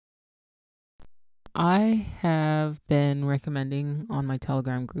I have been recommending on my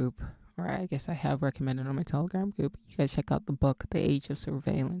Telegram group, or I guess I have recommended on my Telegram group. You guys check out the book, The Age of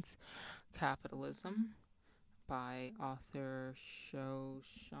Surveillance Capitalism by author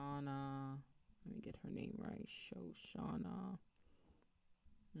Shoshana. Let me get her name right. Shoshana.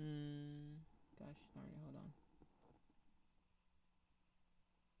 Gosh, sorry, hold on.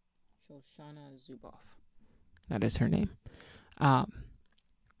 Shoshana Zuboff. That is her name. Um,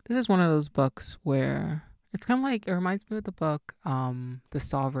 this is one of those books where it's kind of like it reminds me of the book The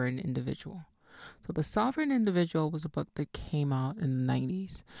Sovereign Individual. So The Sovereign Individual was a book that came out in the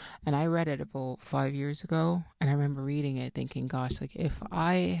 90s, and I read it about 5 years ago, and I remember reading it thinking, gosh, like if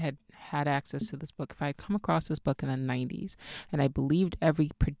I had access to this book, if I had come across this book in the 90s and I believed every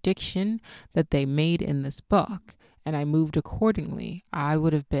prediction that they made in this book and I moved accordingly, I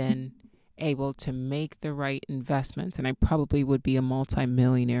would have been able to make the right investments, and I probably would be a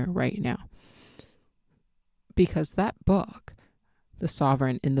multimillionaire right now. Because that book, The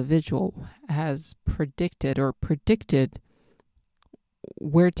Sovereign Individual, has predicted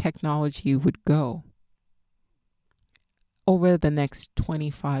where technology would go over the next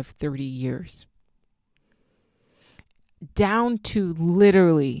 25, 30 years. Down to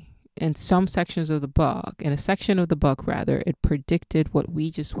literally, in some sections of the book, in a section of the book rather, it predicted what we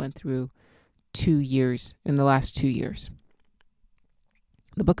just went through in the last 2 years.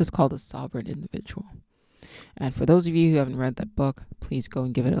 The book is called The Sovereign Individual. And for those of you who haven't read that book, please go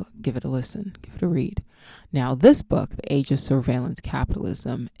and give it a listen, give it a read. Now, this book, The Age of Surveillance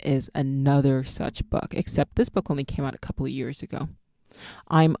Capitalism, is another such book, except this book only came out a couple of years ago.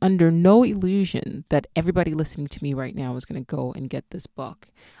 I'm under no illusion that everybody listening to me right now is going to go and get this book.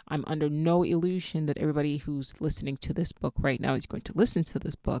 I'm under no illusion that everybody who's listening to this book right now is going to listen to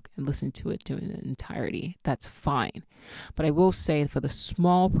this book and listen to it in its entirety. That's fine. But I will say, for the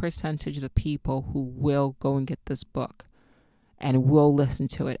small percentage of the people who will go and get this book and will listen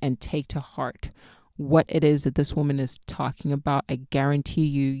to it and take to heart what it is that this woman is talking about, I guarantee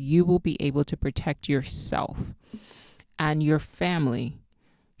you will be able to protect yourself and your family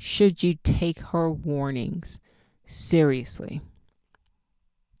should you take her warnings seriously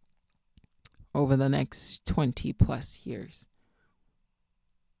over the next 20 plus years.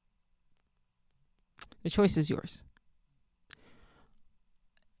 The choice is yours.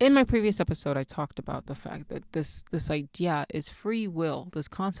 In my previous episode, I talked about the fact that this idea is free will. This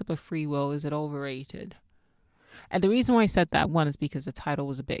concept of free will, is it overrated? And the reason why I said that, one, is because the title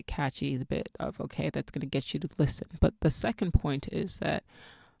was a bit catchy, is a bit of, okay, that's going to get you to listen. But the second point is that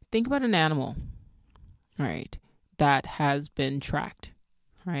think about an animal, right, that has been tracked,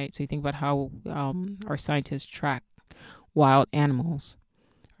 right? So you think about how our scientists track wild animals,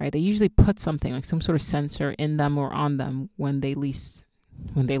 right? They usually put something like some sort of sensor in them or on them when they least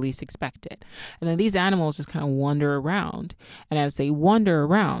expect it. And then these animals just kind of wander around. And as they wander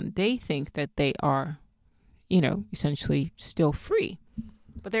around, they think that they are, essentially still free,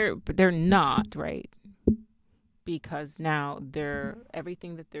 but they're not, right? Because now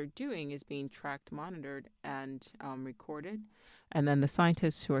everything that they're doing is being tracked, monitored, and recorded. And then the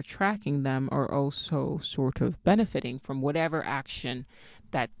scientists who are tracking them are also sort of benefiting from whatever action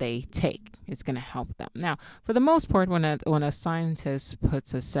that they take. It's going to help them. Now, for the most part, when a scientist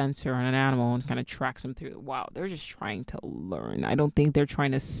puts a sensor on an animal and kind of tracks them through the wild, they're just trying to learn. I don't think they're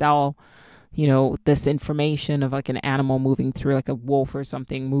trying to sell this information of like an animal moving through, like a wolf or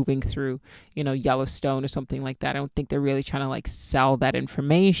something moving through, Yellowstone or something like that. I don't think they're really trying to like sell that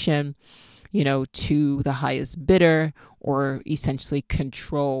information, to the highest bidder, or essentially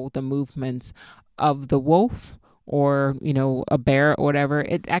control the movements of the wolf or, a bear or whatever.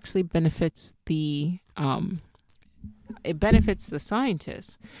 It actually benefits the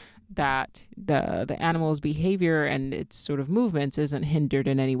scientists that the animal's behavior and its sort of movements isn't hindered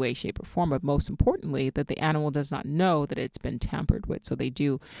in any way, shape, or form. But most importantly, that the animal does not know that it's been tampered with. So they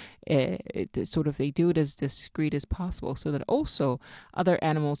do it as discreet as possible, so that also other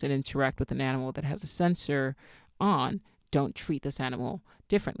animals that interact with an animal that has a sensor on don't treat this animal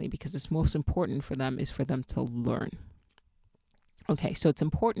differently, because it's most important for them is for them to learn. Okay, so it's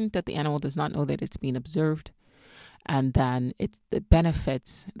important that the animal does not know that it's being observed. And then it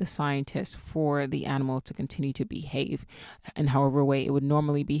benefits the scientists for the animal to continue to behave in however way it would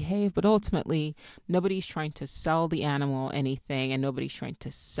normally behave. But ultimately, nobody's trying to sell the animal anything, and nobody's trying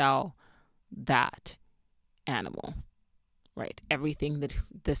to sell that animal, right? Everything that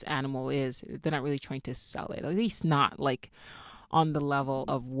this animal is, they're not really trying to sell it, at least not like on the level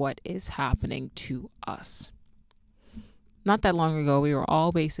of what is happening to us. not that long ago, we were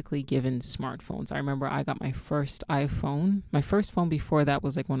all basically given smartphones. I remember I got my first iPhone. My first phone before that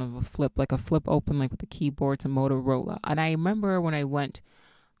was like a flip open, like with the keyboards and Motorola. And I remember when I went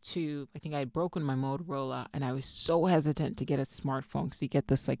I think I had broken my Motorola, and I was so hesitant to get a smartphone because you get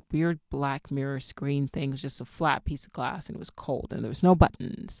this like weird black mirror screen thing. It was just a flat piece of glass, and it was cold, and there was no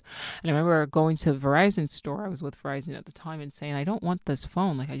buttons. And I remember going to Verizon store. I was with Verizon at the time, and saying, I don't want this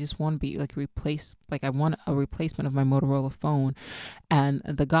phone. Like, I just want to be like replaced. Like, I want a replacement of my Motorola phone. And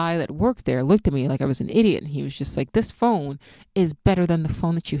the guy that worked there looked at me like I was an idiot, and he was just like, this phone is better than the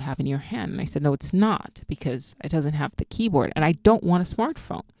phone that you have in your hand. And I said, no, it's not, because it doesn't have the keyboard, and I don't want a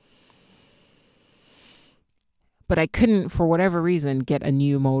smartphone. But I couldn't, for whatever reason, get a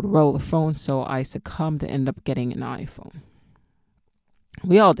new Motorola phone, so I succumbed to end up getting an iPhone.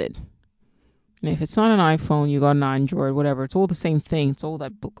 We all did. And if it's not an iPhone, you got an Android, whatever. It's all the same thing. It's all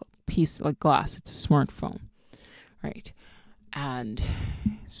that piece like glass. It's a smartphone, right? And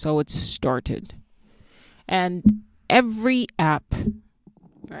so it started. And every app,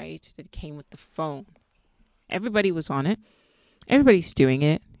 right, that came with the phone, everybody was on it. Everybody's doing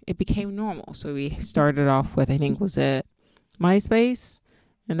it. It became normal. So we started off with, I think, was it MySpace?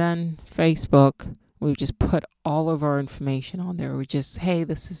 And then Facebook. We just put all of our information on there. We just, hey,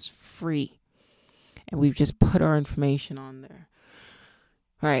 this is free. And we've just put our information on there.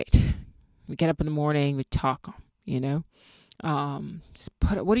 Right. We get up in the morning, we talk, what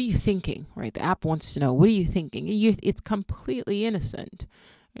are you thinking? Right. The app wants to know, what are you thinking? It's completely innocent.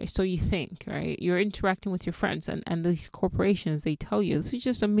 So you think, right? You're interacting with your friends, and these corporations, they tell you this is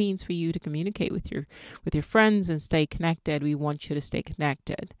just a means for you to communicate with your friends and stay connected. We want you to stay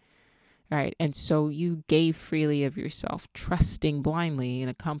connected, right? And so you gave freely of yourself, trusting blindly in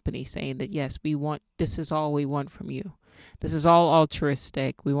a company, saying that yes, this is all we want from you. This is all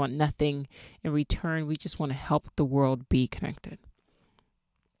altruistic. We want nothing in return. We just want to help the world be connected.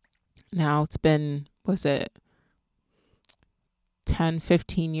 Now it's been, 10,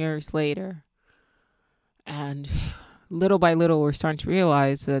 15 years later, and little by little we're starting to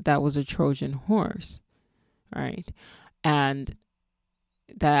realize that was a Trojan horse, right? And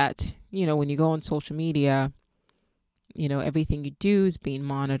that, when you go on social media, everything you do is being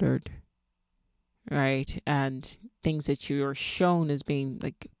monitored, right? And things that you're shown as being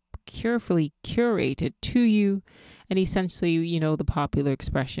like carefully curated to you, and essentially, the popular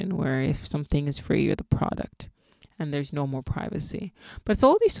expression where if something is free, you're the product. And there's no more privacy. But it's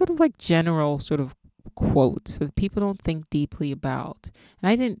all these sort of like general sort of quotes that people don't think deeply about. And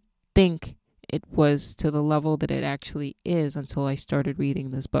I didn't think it was to the level that it actually is until I started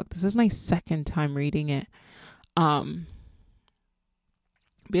reading this book. This is my second time reading it. But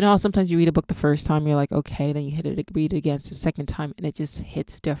sometimes you read a book the first time, you're like, okay, then you read it again. It's the second time, and it just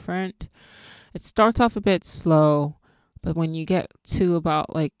hits different. It starts off a bit slow, but when you get to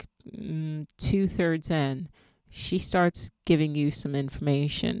about like 2/3 in, she starts giving you some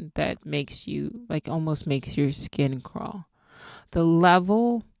information that makes you, almost makes your skin crawl. The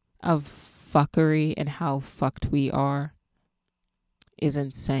level of fuckery and how fucked we are is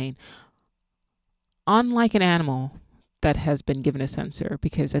insane. Unlike an animal that has been given a sensor,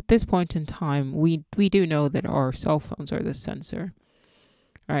 because at this point in time, we do know that our cell phones are the sensor,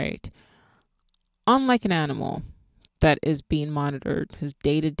 right? Unlike an animal that is being monitored, his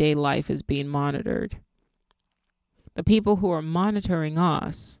day-to-day life is being monitored, the people who are monitoring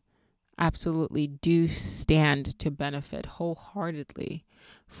us absolutely do stand to benefit wholeheartedly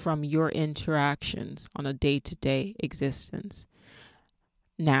from your interactions on a day-to-day existence.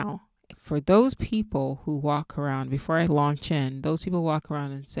 Now, for those people who walk around, before I launch in, those people walk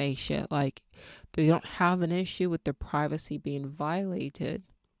around and say shit like they don't have an issue with their privacy being violated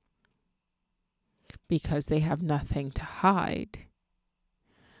because they have nothing to hide.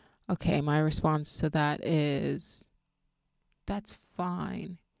 Okay, my response to that is, that's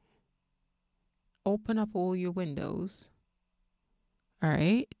fine. Open up all your windows, all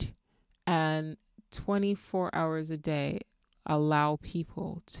right? And 24 hours a day, allow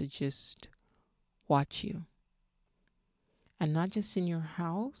people to just watch you. And not just in your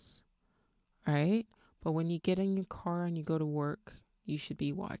house, right? But when you get in your car and you go to work, you should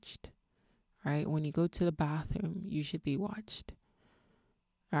be watched, right? When you go to the bathroom, you should be watched,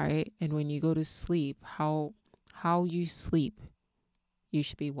 right? And when you go to sleep, how you sleep, you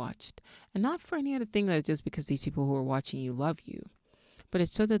should be watched. And not for any other thing that just because these people who are watching you love you, but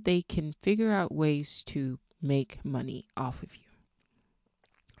it's so that they can figure out ways to make money off of you.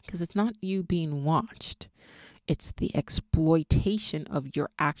 Because it's not you being watched. It's the exploitation of your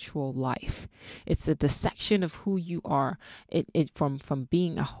actual life. It's a dissection of who you are. It from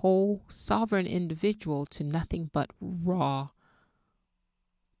being a whole sovereign individual to nothing but raw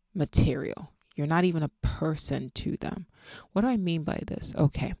material. You're not even a person to them. What do I mean by this?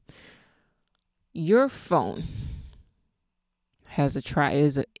 Okay. Your phone has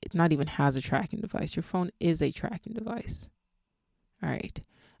not even has a tracking device. Your phone is a tracking device. All right.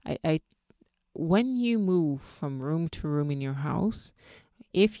 When you move from room to room in your house,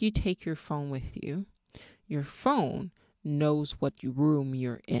 if you take your phone with you, your phone knows what room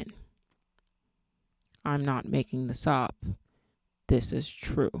you're in. I'm not making this up. This is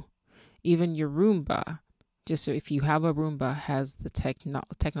true. Even your Roomba, just so if you have a Roomba, has the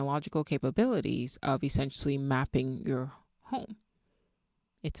technological capabilities of essentially mapping your home.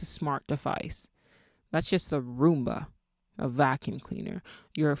 It's a smart device. That's just a Roomba, a vacuum cleaner.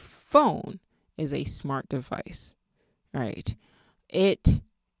 Your phone is a smart device, right?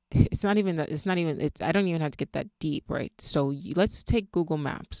 It's not even I don't even have to get that deep, right? So let's take Google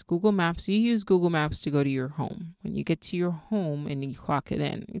Maps. Google Maps, you use Google Maps to go to your home. When you get to your home and you clock it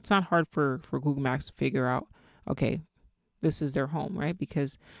in, it's not hard for Google Maps to figure out, okay, this is their home, right?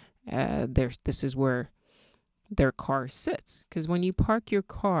 Because this is where their car sits. Because when you park your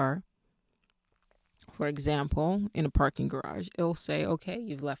car, for example, in a parking garage, it'll say, okay,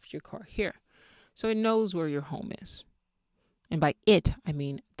 you've left your car here. So it knows where your home is. And by it, I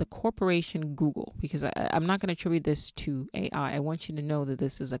mean the corporation Google, because I'm not going to attribute this to AI. I want you to know that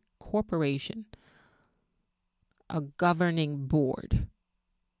this is a corporation, a governing board,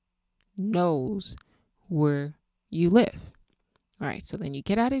 knows where you live. All right, so then you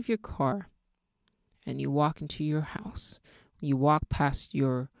get out of your car and you walk into your house. You walk past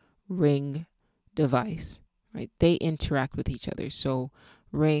your Ring device, right? They interact with each other. So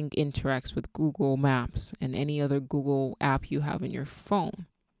Ring interacts with Google Maps and any other Google app you have in your phone.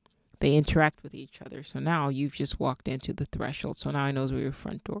 They interact with each other. So now you've just walked into the threshold. So now it knows where your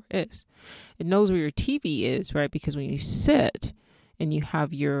front door is. It knows where your TV is, right? Because when you sit and you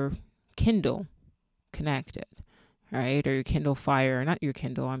have your Kindle connected, right? Or your Kindle Fire, not your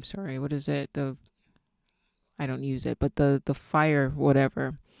Kindle, I'm sorry. What is it? I don't use it, but the Fire,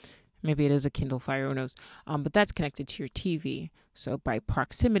 whatever. Maybe it is a Kindle Fire, who knows? But that's connected to your TV. So by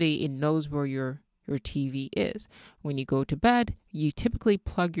proximity, it knows where your TV is. When you go to bed, you typically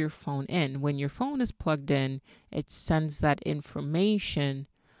plug your phone in. When your phone is plugged in, it sends that information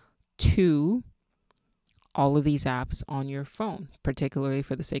to all of these apps on your phone, particularly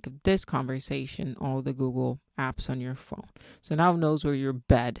for the sake of this conversation, all the Google apps on your phone. So now it knows where your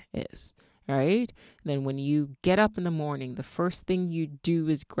bed is. Right? Then when you get up in the morning, the first thing you do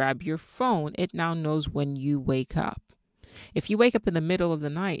is grab your phone. It now knows when you wake up. If you wake up in the middle of the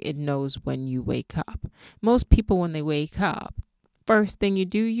night, it knows when you wake up. Most people, when they wake up, first thing you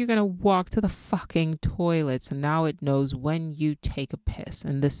do, you're going to walk to the fucking toilet. So now it knows when you take a piss.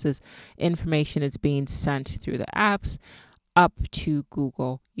 And this is information that's being sent through the apps up to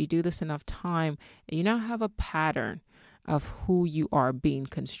Google. You do this enough time, and you now have a pattern of who you are being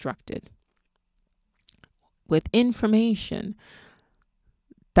constructed with information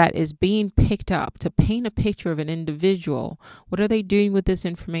that is being picked up to paint a picture of an individual. What are they doing with this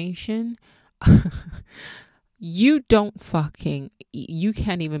information? You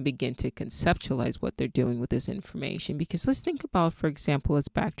can't even begin to conceptualize what they're doing with this information. Because let's think about, for example, let's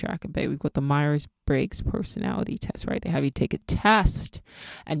backtrack a bit. We've got the Myers-Briggs personality test, right? They have you take a test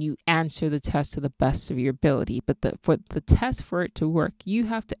and you answer the test to the best of your ability. But for the test, for it to work, you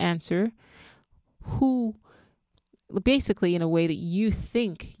have to answer basically in a way that you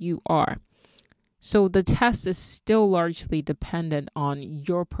think you are. So the test is still largely dependent on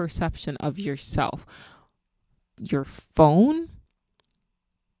your perception of yourself. Your phone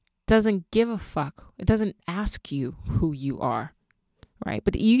doesn't give a fuck. It doesn't ask you who you are, right?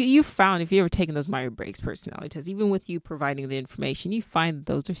 But you found, if you've ever taken those Myers-Briggs personality tests, even with you providing the information, you find that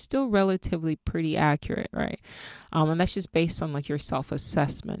those are still relatively pretty accurate, right? And that's just based on like your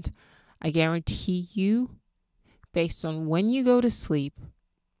self-assessment. I guarantee you, based on when you go to sleep,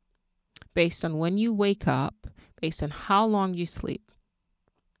 based on when you wake up, based on how long you sleep,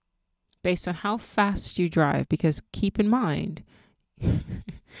 based on how fast you drive, because keep in mind,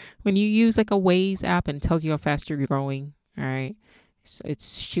 when you use like a Waze app and it tells you how fast you're going, all right, so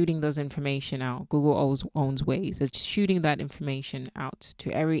it's shooting those information out. Google owns Waze. It's shooting that information out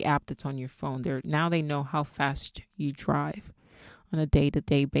to every app that's on your phone. Now they know how fast you drive on a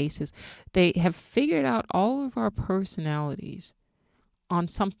day-to-day basis. They have figured out all of our personalities on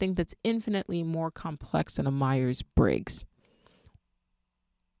something that's infinitely more complex than a Myers-Briggs.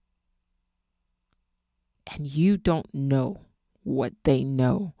 and you don't know what they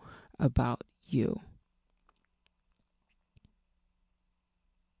know about you.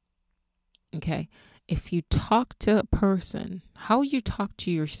 Okay? If you talk to a person, how you talk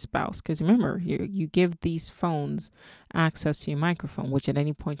to your spouse, because remember, you give these phones access to your microphone, which at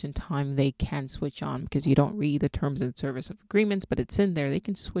any point in time they can switch on because you don't read the terms and service of agreements, but it's in there. They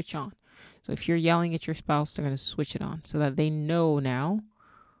can switch on. So if you're yelling at your spouse, they're going to switch it on so that they know now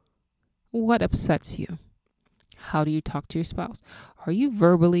what upsets you. How do you talk to your spouse? Are you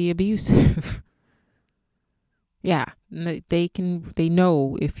verbally abusive? Yeah, they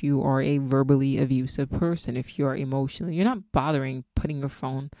know if you are a verbally abusive person, if you are emotionally, you're not bothering putting your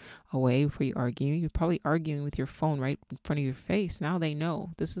phone away before you argue. You're probably arguing with your phone right in front of your face. Now they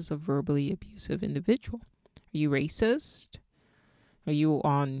know this is a verbally abusive individual. Are you racist? Are you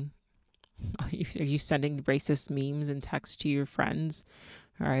sending racist memes and texts to your friends?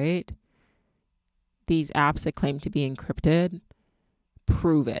 All right. These apps that claim to be encrypted,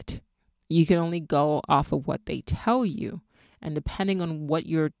 prove it. You can only go off of what they tell you. And depending on what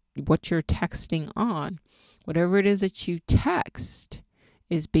you're texting on, whatever it is that you text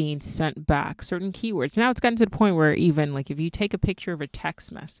is being sent back. Certain keywords. Now it's gotten to the point where even like if you take a picture of a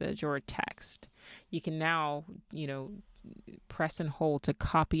text message or a text, you can now, press and hold to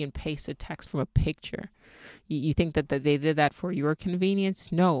copy and paste a text from a picture. You think that they did that for your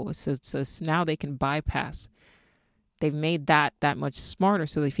convenience? No. It's now they can bypass. They've made that much smarter.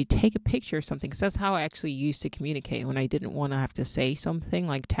 So if you take a picture of something, because that's how I actually used to communicate when I didn't want to have to say something,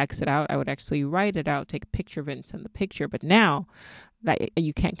 like text it out. I would actually write it out, take a picture of it, and send the picture. But now that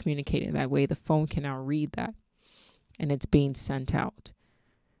you can't communicate in that way, the phone can now read that, and it's being sent out.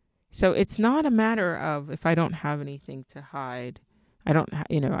 So it's not a matter of if I don't have anything to hide. I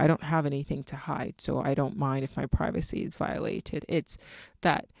don't have anything to hide, so I don't mind if my privacy is violated. It's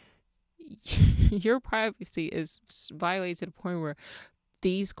that your privacy is violated to the point where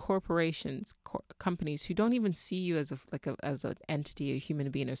these corporations, companies who don't even see you as as an entity, a human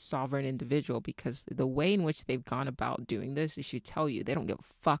being, a sovereign individual, because the way in which they've gone about doing this, it should tell you they don't give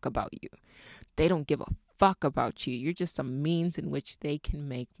a fuck about you. They don't give a fuck about you. You're just a means in which they can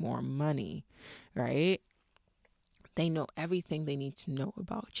make more money, right? They know everything they need to know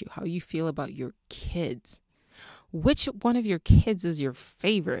about you, how you feel about your kids. Which one of your kids is your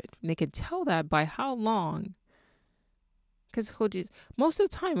favorite? And they can tell that by how long. Because most of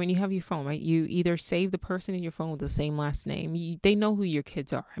the time when you have your phone, right, you either save the person in your phone with the same last name. They know who your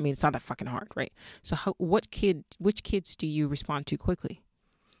kids are. I mean, it's not that fucking hard, right? So which kids do you respond to quickly?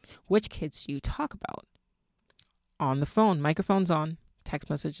 Which kids do you talk about? On the phone, microphone's on, text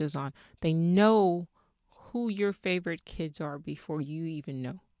messages on. They know who your favorite kids are before you even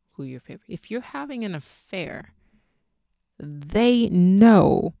know who your favorite. If you're having an affair, they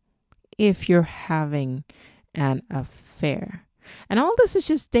know if you're having an affair. And all this is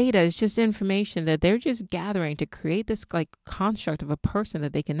just data, it's just information that they're just gathering to create this like construct of a person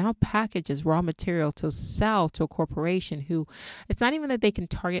that they can now package as raw material to sell to a corporation who, it's not even that they can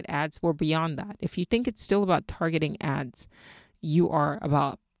target ads or beyond that. If you think it's still about targeting ads, you are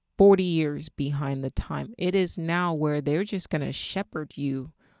about 40 years behind the time. It is now where they're just going to shepherd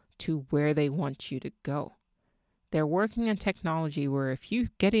you to where they want you to go. They're working on technology where if you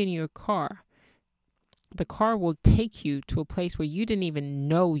get in your car, the car will take you to a place where you didn't even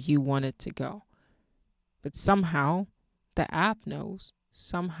know you wanted to go. But somehow the app knows,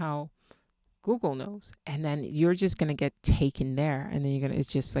 somehow Google knows, and then you're just going to get taken there. And then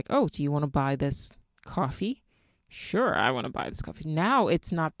it's just like, oh, do you want to buy this coffee? Sure, I want to buy this coffee. Now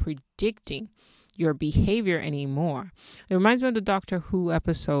it's not predicting your behavior anymore. It reminds me of the Doctor Who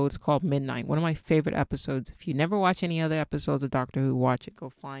episodes called Midnight. One of my favorite episodes. If you never watch any other episodes of Doctor Who, watch it. Go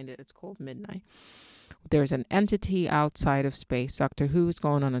find it. It's called Midnight. There's an entity outside of space. Doctor Who is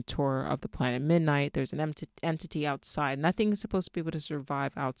going on a tour of the planet Midnight. There's an entity outside. Nothing is supposed to be able to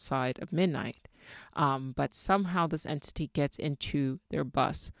survive outside of Midnight. But somehow this entity gets into their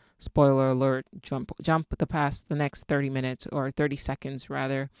bus. Spoiler alert, jump past the next 30 minutes or 30 seconds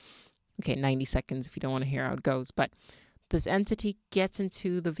rather. Okay, 90 seconds if you don't want to hear how it goes. But this entity gets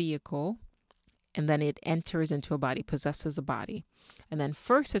into the vehicle and then it enters into a body, possesses a body. And then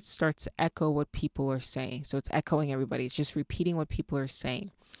first it starts to echo what people are saying. So it's echoing everybody. It's just repeating what people are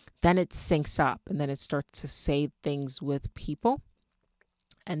saying. Then it syncs up and then it starts to say things with people.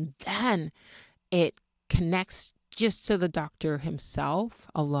 And then it connects just to the doctor himself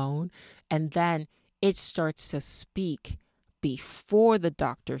alone. And then it starts to speak before the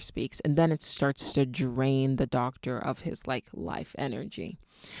doctor speaks. And then it starts to drain the doctor of his life energy.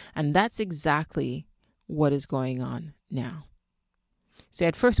 And that's exactly what is going on now. See,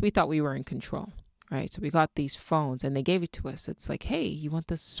 at first we thought we were in control, right? So we got these phones and they gave it to us. It's like, hey, you want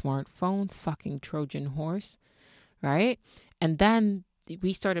this smartphone? Fucking Trojan horse, right? And then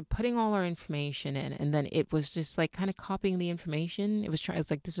we started putting all our information in, and then it was just like kind of copying the information.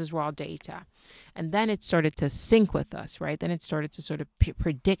 It's like, this is raw data. And then it started to sync with us, right? Then it started to sort of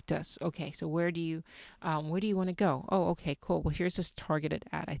predict us. Okay, so where do you want to go? Oh, okay, cool. Well, here's this targeted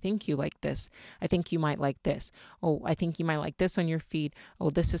ad. I think you like this. I think you might like this. Oh, I think you might like this on your feed. Oh,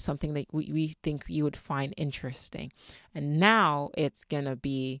 this is something that we think you would find interesting. And now it's going to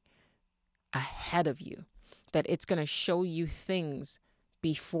be ahead of you, that it's going to show you things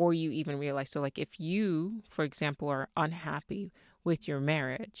before you even realize. So like if you, for example, are unhappy with your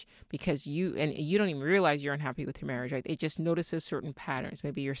marriage because you don't even realize you're unhappy with your marriage, right? It just notices certain patterns.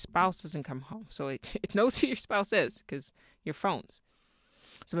 Maybe your spouse doesn't come home. So it knows who your spouse is because your phones.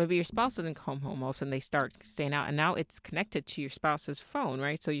 So maybe your spouse doesn't come home. All of a sudden they start staying out, and now it's connected to your spouse's phone,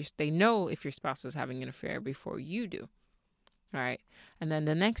 right? So they know if your spouse is having an affair before you do, right? And then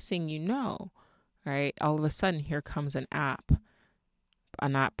the next thing you know, right, all of a sudden here comes an app.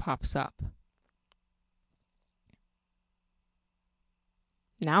 An app pops up.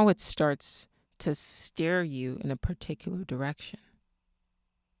 Now it starts to steer you in a particular direction.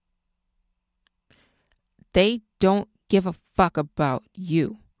 They don't give a fuck about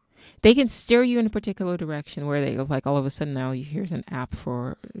you. They can steer you in a particular direction where they like all of a sudden now here's an app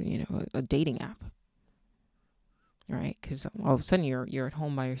for, a dating app. Right? Because all of a sudden you're at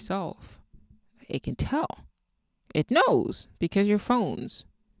home by yourself. It can tell. It knows because your phones.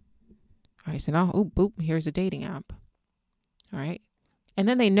 All right, so now, boop, here's a dating app. All right. And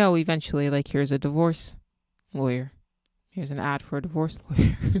then they know eventually, like, here's a divorce lawyer. Here's an ad for a divorce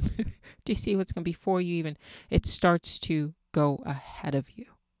lawyer. Do you see what's going to be before you even? It starts to go ahead of you.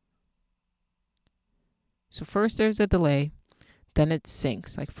 So first there's a delay, then it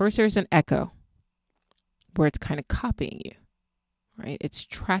syncs. Like first there's an echo where it's kind of copying you, right? It's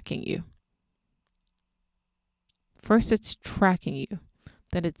tracking you. First it's tracking you.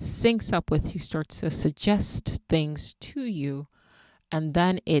 Then it syncs up with you, starts to suggest things to you, and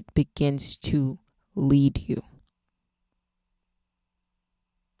then it begins to lead you.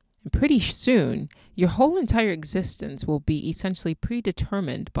 And pretty soon, your whole entire existence will be essentially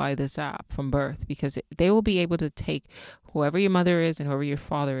predetermined by this app from birth, because they will be able to take whoever your mother is and whoever your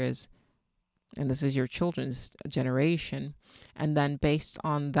father is, and this is your children's generation, and then based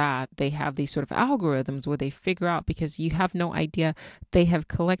on that, they have these sort of algorithms where they figure out, because you have no idea, they have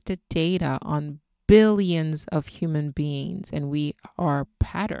collected data on billions of human beings, and we are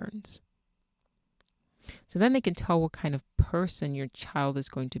patterns. So then they can tell what kind of person your child is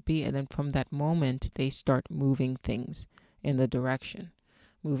going to be, and then from that moment, they start moving things in the direction,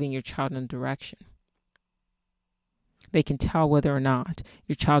 moving your child in a direction. They can tell whether or not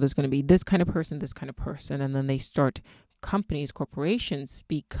your child is going to be this kind of person, and then they start, companies, corporations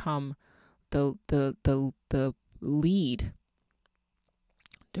become the lead,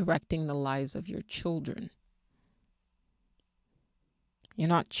 directing the lives of your children. You're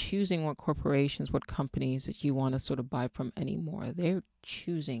not choosing what corporations, what companies that you want to sort of buy from anymore. They're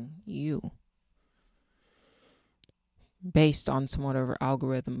choosing you based on some whatever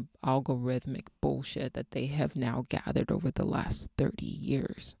algorithmic bullshit that they have now gathered over the last 30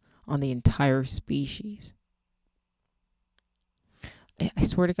 years on the entire species. I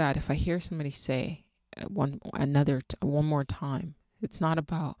swear to God, if I hear somebody say one more time, it's not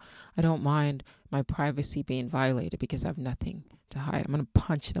about, I don't mind my privacy being violated because I have nothing to hide. I'm going to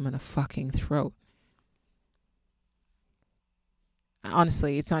punch them in the fucking throat.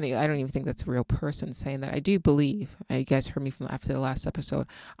 Honestly, it's not. I don't even think that's a real person saying that. I do believe, you guys heard me from after the last episode,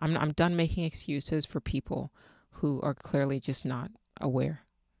 I'm done making excuses for people who are clearly just not aware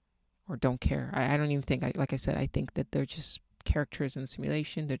or don't care. I don't even think, like I said, I think that they're just characters in the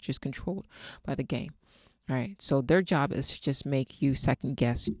simulation. They're just controlled by the game. All right. So their job is to just make you second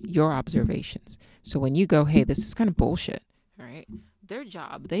guess your observations. So when you go, hey, this is kind of bullshit. All right. Their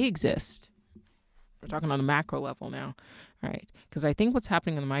job, they exist. We're talking on a macro level now, right? Because I think what's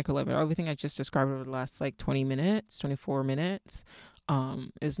happening on the micro level, everything I just described over the last 24 minutes,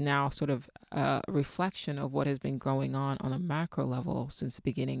 is now sort of a reflection of what has been going on a macro level since the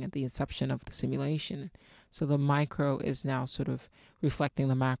beginning of the inception of the simulation. So the micro is now sort of reflecting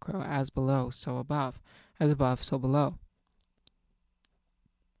the macro, as below, so above, as above, so below.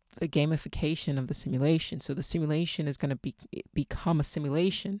 The gamification of the simulation. So the simulation is going to become a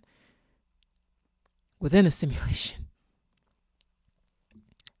simulation within a simulation.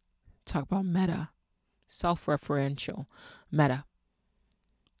 Talk about meta, self-referential meta.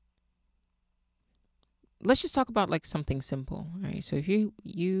 Let's just talk about like something simple, right? So if you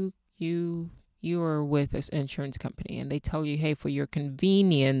you are with an insurance company and they tell you, hey, for your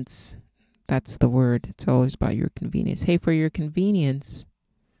convenience, that's the word. It's always about your convenience. Hey, for your convenience,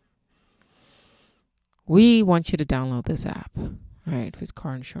 we want you to download this app, right? For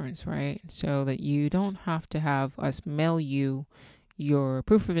car insurance, right? So that you don't have to have us mail you your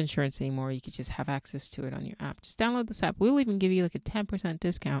proof of insurance anymore. You could just have access to it on your app. Just download this app. We'll even give you like a 10%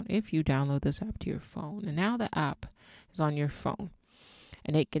 discount if you download this app to your phone. And now the app is on your phone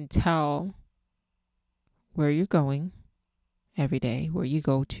and it can tell where you're going every day, where you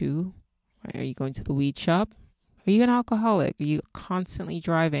go to. Are you going to the weed shop? Are you an alcoholic? Are you constantly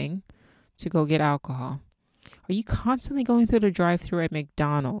driving to go get alcohol? Are you constantly going through the drive-thru at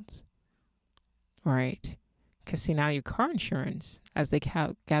McDonald's? Right. Because see, now your car insurance, as they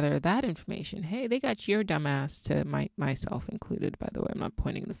gather that information, hey, they got your dumbass, to myself included, by the way, I'm not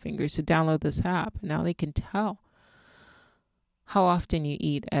pointing the fingers, to download this app. And now they can tell how often you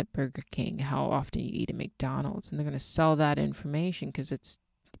eat at Burger King, how often you eat at McDonald's. And they're going to sell that information because it's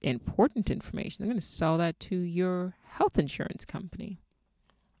important information. They're going to sell that to your health insurance company,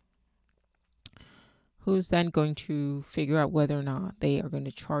 who's then going to figure out whether or not they are going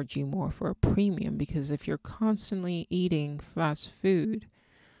to charge you more for a premium. Because if you're constantly eating fast food,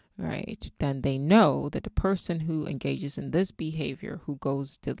 right, then they know that the person who engages in this behavior, who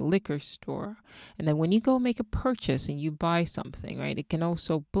goes to the liquor store, and then when you go make a purchase and you buy something, right, it can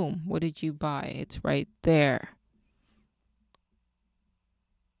also, boom, what did you buy? It's right there.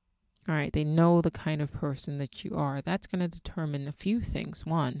 All right, they know the kind of person that you are. That's going to determine a few things.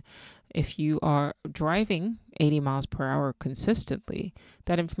 One, if you are driving 80 miles per hour consistently,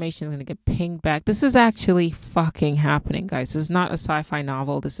 that information is going to get pinged back. This is actually fucking happening, guys. This is not a sci-fi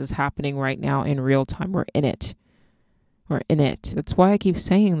novel. This is happening right now in real time. We're in it. We're in it. That's why I keep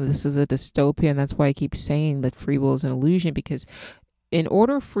saying this is a dystopia, and that's why I keep saying that free will is an illusion, because in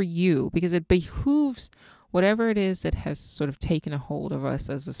order for you, because it behooves whatever it is that has sort of taken a hold of us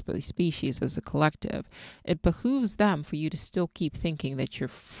as a species, as a collective, it behooves them for you to still keep thinking that you're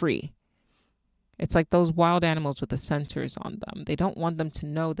free. It's like those wild animals with the sensors on them. They don't want them to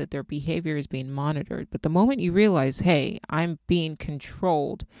know that their behavior is being monitored. But the moment you realize, hey, I'm being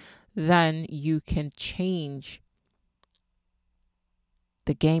controlled, then you can change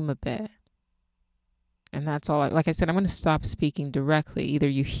the game a bit. And that's all. Like I said, I'm going to stop speaking directly. Either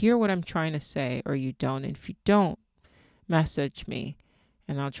you hear what I'm trying to say or you don't. And if you don't, message me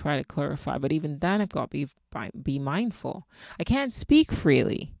and I'll try to clarify. But even then, I've got to be mindful. I can't speak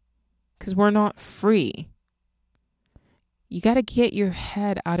freely because we're not free. You got to get your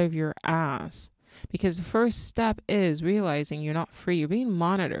head out of your ass, because the first step is realizing you're not free. You're being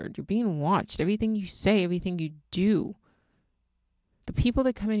monitored. You're being watched. Everything you say, everything you do. The people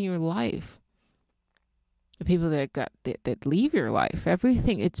that come in your life, the people that leave your life,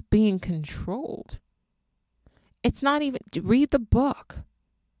 everything, it's being controlled. It's not even, read the book.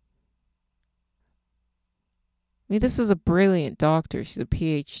 I mean, this is a brilliant doctor. She's a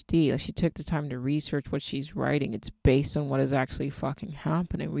PhD. She took the time to research what she's writing. It's based on what is actually fucking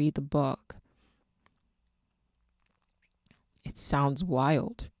happening. Read the book. It sounds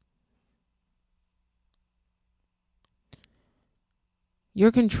wild.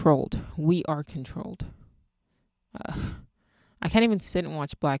 You're controlled. We are controlled. I can't even sit and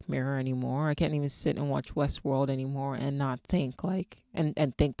watch Black Mirror anymore. I can't even sit and watch Westworld anymore and not think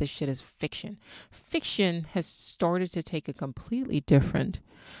and think this shit is fiction. Fiction has started to take a completely different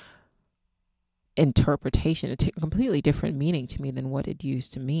interpretation, a completely different meaning to me than what it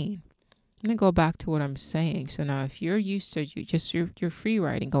used to mean. I'm going to go back to what I'm saying. So now if you're used to you're free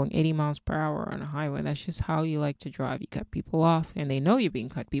riding, going 80 miles per hour on a highway, that's just how you like to drive. You cut people off, and they know you're being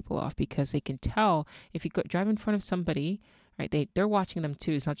cut people off because they can tell if you drive in front of somebody, right? They're watching them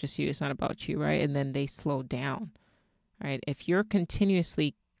too. It's not just you. It's not about you, right? And then they slow down, right? If you're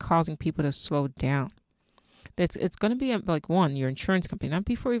continuously causing people to slow down, it's going to be like, one, your insurance company.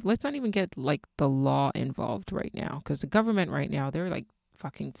 Let's not even get like the law involved right now, because the government right now, they're like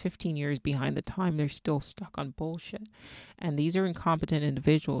fucking 15 years behind the time. They're still stuck on bullshit. And these are incompetent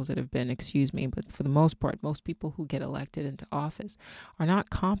individuals that have been, excuse me, but for the most part, most people who get elected into office are not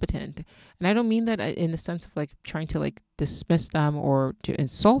competent. And I don't mean that in the sense of like trying to like dismiss them or to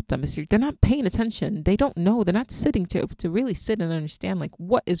insult them. They're not paying attention. They don't know. They're not sitting to really sit and understand like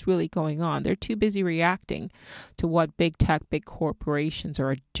what is really going on. They're too busy reacting to what big tech, big corporations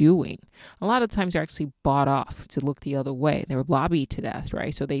are doing. A lot of times they're actually bought off to look the other way. They're lobbied to death,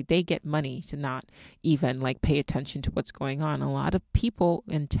 right? So they get money to not even like pay attention to what's going on. A lot of people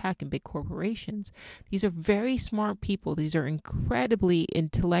in tech and big corporations, these are very smart people. These are incredibly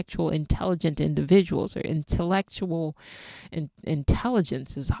intelligent individuals. Or intellectual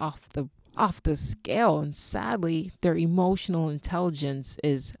intelligence is off off the scale, and sadly their emotional intelligence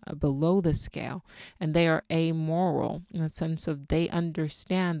is below the scale, and they are amoral in the sense of they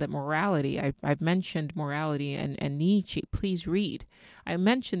understand that morality, I've mentioned morality and Nietzsche, please read. I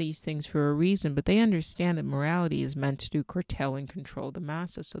mention these things for a reason, but they understand that morality is meant to curtail and control the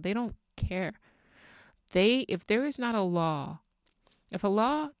masses, so they don't care. If there is not a law, if a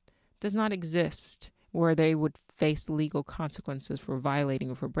law does not exist where they would face legal consequences for violating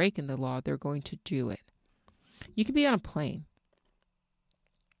or for breaking the law, they're going to do it. You could be on a plane,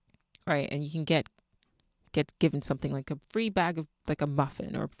 right, and you can get given something like a free bag of, like a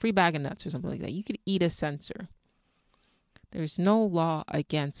muffin or a free bag of nuts or something like that. You could eat a sensor. There's no law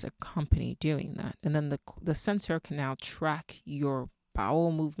against a company doing that. And then the sensor can now track your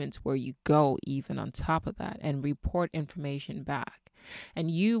bowel movements where you go, even on top of that, and report information back.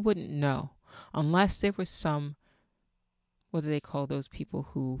 And you wouldn't know unless there was some, what do they call those people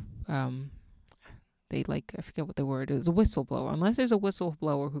who, they like, I forget what the word is, a whistleblower. Unless there's a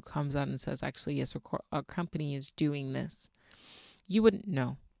whistleblower who comes out and says, actually, yes, our company is doing this, you wouldn't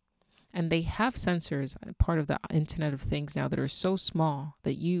know. And they have sensors, part of the Internet of Things now, that are so small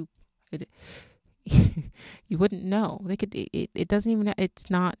that you wouldn't know. They could. It doesn't even. It's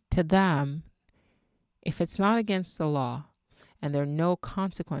not to them. If it's not against the law, and there are no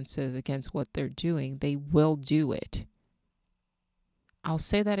consequences against what they're doing, they will do it. I'll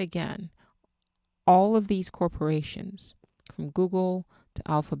say that again. All of these corporations, from Google to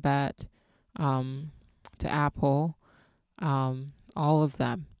Alphabet, to Apple, all of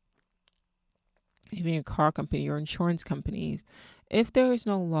them, even your car company, your insurance companies, if there is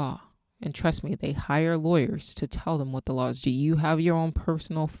no law, and trust me, they hire lawyers to tell them what the law is. Do you have your own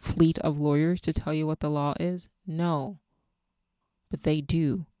personal fleet of lawyers to tell you what the law is? No. But they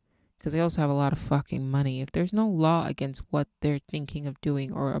do, because they also have a lot of fucking money. If there's no law against what they're thinking of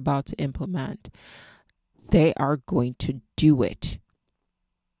doing or about to implement, they are going to do it.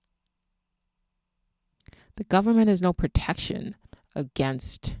 The government has no protection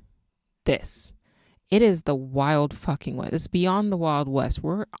against this. It is the wild fucking west. It's beyond the Wild West.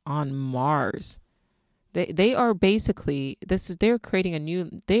 We're on Mars. They are basically, they're creating a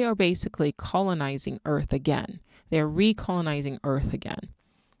new, they are basically colonizing Earth again. They're recolonizing Earth again.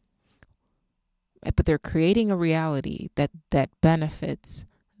 But they're creating a reality that benefits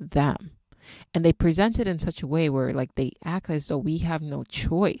them. And they present it in such a way where, like, they act as though we have no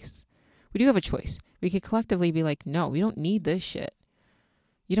choice. We do have a choice. We could collectively be like, no, we don't need this shit.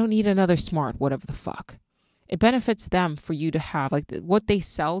 You don't need another smart whatever the fuck. It benefits them for you to have, like, what they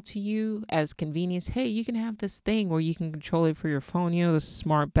sell to you as convenience. Hey, you can have this thing where you can control it for your phone. You know, the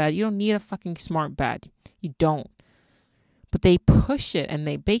smart bed. You don't need a fucking smart bed. You don't. But they push it and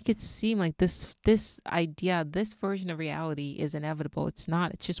they make it seem like this idea, this version of reality is inevitable. It's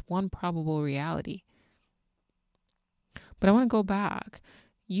not. It's just one probable reality. But I want to go back.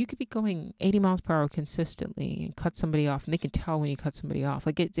 You could be going 80 miles per hour consistently and cut somebody off, and they can tell when you cut somebody off.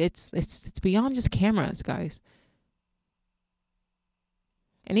 Like, it's beyond just cameras, guys.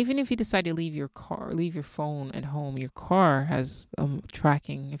 And even if you decide to leave your phone at home, your car has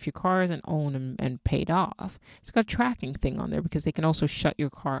tracking. If your car isn't owned and paid off, it's got a tracking thing on there, because they can also shut your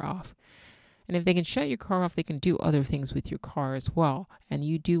car off. And if they can shut your car off, they can do other things with your car as well. And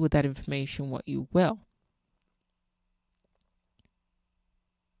you do with that information what you will.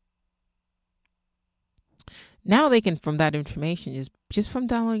 Now they can, from that information, just from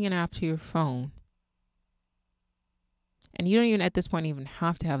downloading an app to your phone. And you don't even, at this point, even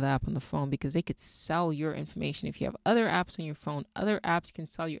have to have the app on the phone, because they could sell your information. If you have other apps on your phone, other apps can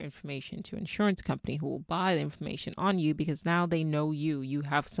sell your information to an insurance company who will buy the information on you, because now they know you. You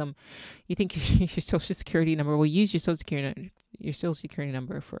have some, you think your social security number. Well, use your social security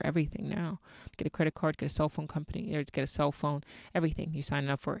number for everything now. Get a credit card, get a cell phone company, or get a cell phone, everything you're signing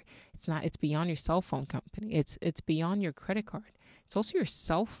up for. It's beyond your cell phone company. It's beyond your credit card. It's also your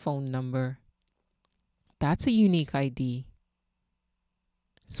cell phone number. That's a unique ID.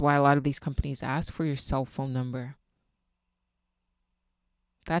 That's why a lot of these companies ask for your cell phone number.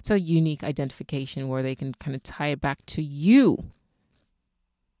 That's a unique identification where they can kind of tie it back to you.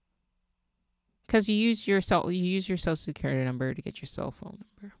 Because you use your social security number to get your cell phone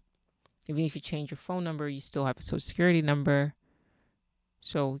number. Even if you change your phone number, you still have a social security number.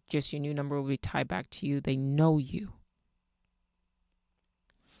 So just your new number will be tied back to you. They know you.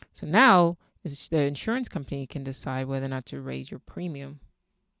 So now the insurance company can decide whether or not to raise your premium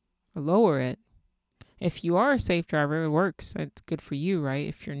or lower it. If you are a safe driver, it works. It's good for you, right?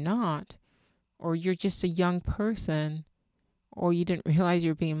 If you're not, or you're just a young person, or you didn't realize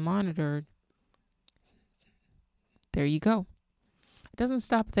you're being monitored, there you go. It doesn't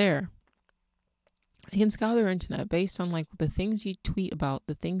stop there. They can scour their internet based on like the things you tweet about,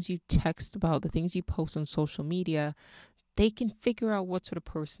 the things you text about, the things you post on social media. They can figure out what sort of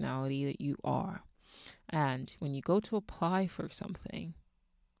personality that you are. And when you go to apply for something,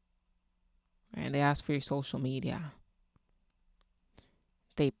 right, and they ask for your social media,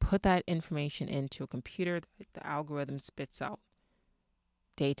 they put that information into a computer, the algorithm spits out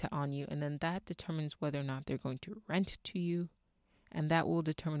data on you, and then that determines whether or not they're going to rent to you, and that will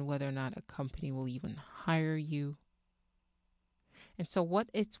determine whether or not a company will even hire you. And so what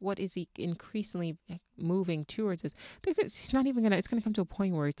is he increasingly moving towards is it's gonna come to a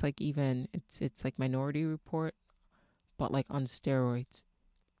point where it's like it's like Minority Report, but like on steroids,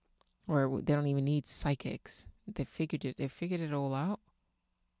 where they don't even need psychics. They figured it all out.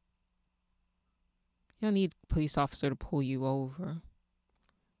 You don't need a police officer to pull you over.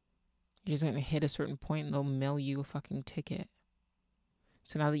 You're just gonna hit a certain point and they'll mail you a fucking ticket.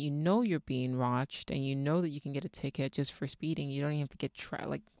 So now that you know you're being watched and you know that you can get a ticket just for speeding, you don't even have to get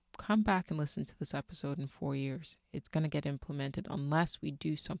come back and listen to this episode in 4 years. It's going to get implemented unless we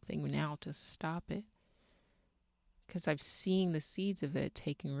do something now to stop it. Because I've seen the seeds of it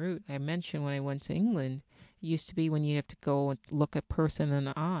taking root. I mentioned when I went to England, it used to be when you have to go and look a person in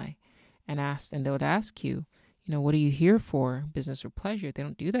the eye and they would ask you, what are you here for? Business or pleasure? They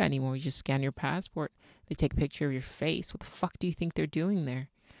don't do that anymore. You just scan your passport. They take a picture of your face. What the fuck do you think they're doing there?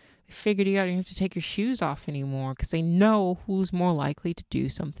 They figured you out. You don't have to take your shoes off anymore because they know who's more likely to do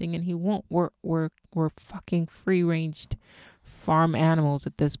something and who won't. We're fucking free-ranged farm animals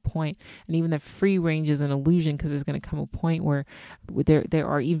at this point. And even the free range is an illusion because there's going to come a point where they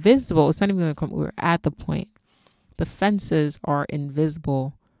are invisible. It's not even going to come. We're at the point. The fences are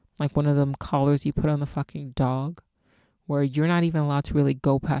invisible. Like one of them collars you put on the fucking dog, where you're not even allowed to really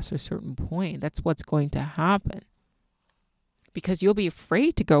go past a certain point. That's what's going to happen. Because you'll be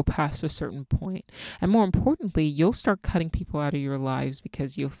afraid to go past a certain point. And more importantly, you'll start cutting people out of your lives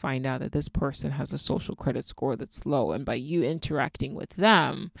because you'll find out that this person has a social credit score that's low. And by you interacting with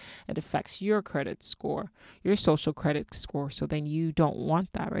them, it affects your credit score, your social credit score. So then you don't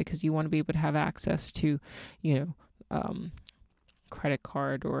want that, right? Because you want to be able to have access to, credit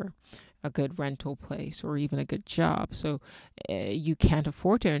card or a good rental place or even a good job. So you can't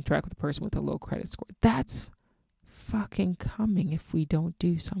afford to interact with a person with a low credit score. That's fucking coming if we don't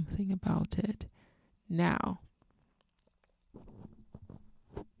do something about it now.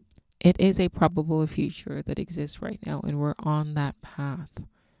 It is a probable future that exists right now, and we're on that path.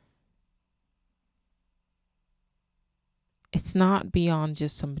 It's not beyond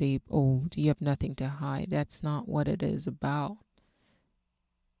just somebody, you have nothing to hide. That's not what it is about.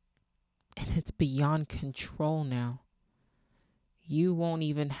 And it's beyond control now. You won't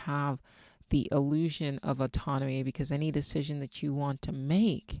even have the illusion of autonomy because any decision that you want to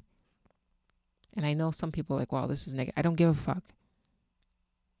make. And I know some people are like, wow, this is negative. I don't give a fuck.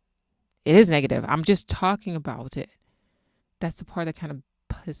 It is negative. I'm just talking about it. That's the part that kind of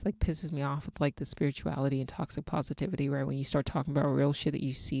pisses me off with like the spirituality and toxic positivity, right? When you start talking about real shit that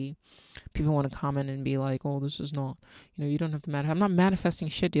you see, people want to comment and be like, oh, this is not, you don't have to manifest. I'm not manifesting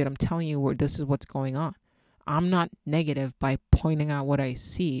shit, dude. I'm telling you where this is what's going on. I'm not negative by pointing out what I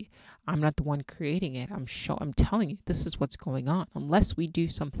see. I'm not the one creating it. I'm telling you, this is what's going on. Unless we do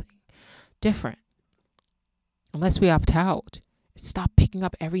something different. Unless we opt out. Stop picking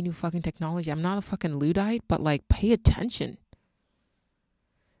up every new fucking technology. I'm not a fucking Luddite, but like pay attention.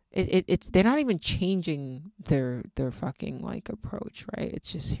 They're not even changing their fucking like approach, right?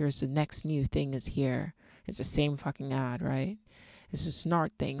 It's just here's the next new thing is here. It's the same fucking ad, right? It's a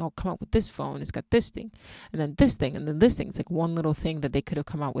smart thing. Oh, come up with this phone. It's got this thing, and then this thing, and then this thing. It's like one little thing that they could have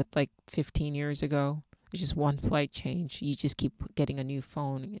come out with like 15 years ago. It's just one slight change. You just keep getting a new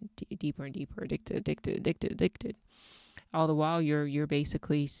phone and deeper and deeper, addicted. All the while, you're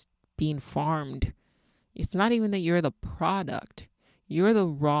basically being farmed. It's not even that you're the product. You're the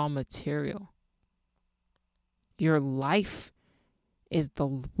raw material. Your life is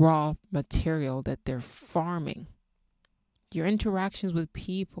the raw material that they're farming. Your interactions with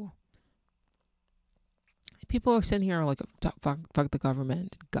people. People are sitting here like, fuck the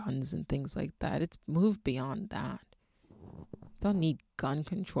government, guns and things like that. It's moved beyond that. Don't need gun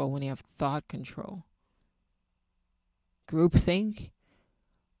control when you have thought control. Groupthink.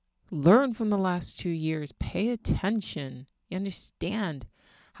 Learn from the last 2 years. Pay attention. You understand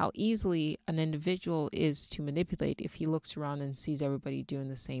how easily an individual is to manipulate if he looks around and sees everybody doing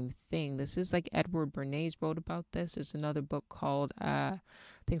the same thing. This is like Edward Bernays wrote about this. There's another book called, I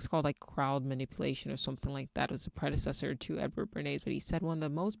think it's called like crowd manipulation or something like that. It was a predecessor to Edward Bernays, but he said one of the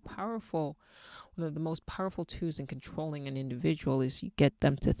most powerful tools in controlling an individual is you get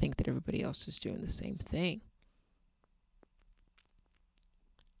them to think that everybody else is doing the same thing.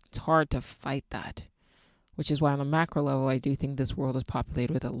 It's hard to fight that, which is why on a macro level, I do think this world is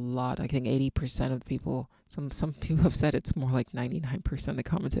populated with a lot. I think 80% of the people, some people have said it's more like 99% that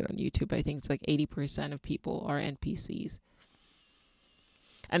commented on YouTube, but I think it's like 80% of people are NPCs.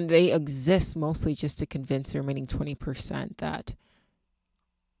 And they exist mostly just to convince the remaining 20% that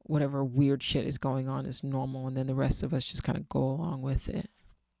whatever weird shit is going on is normal, and then the rest of us just kind of go along with it.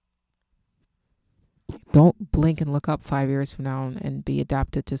 Don't blink and look up 5 years from now and be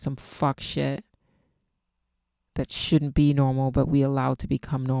adapted to some fuck shit that shouldn't be normal, but we allow to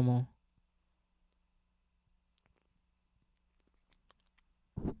become normal.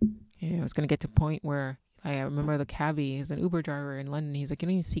 Yeah, I was going to get to a point where I remember the cabbie is an Uber driver in London. He's like, you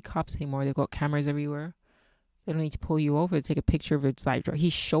don't even see cops anymore. They've got cameras everywhere. They don't need to pull you over to take a picture of its live drive. He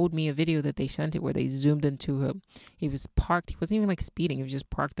showed me a video that they sent it where they zoomed into him. He was parked. He wasn't even like speeding. He was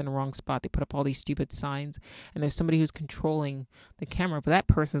just parked in the wrong spot. They put up all these stupid signs, and there's somebody who's controlling the camera. But that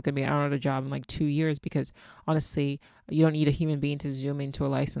person's going to be out of a job in like 2 years because honestly, you don't need a human being to zoom into a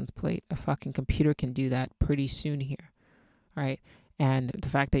license plate. A fucking computer can do that pretty soon here. All right. And the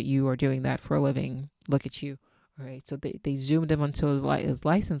fact that you are doing that for a living, look at you. All right, so they zoomed him onto his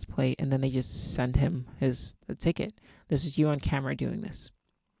license plate, and then they just sent him his ticket. This is you on camera doing this.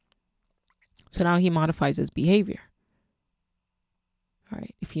 So now he modifies his behavior. All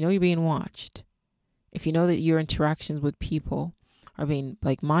right, if you know you're being watched, if you know that your interactions with people are being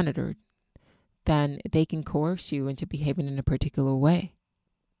like monitored, then they can coerce you into behaving in a particular way.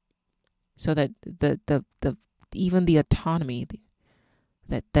 So that the even the autonomy.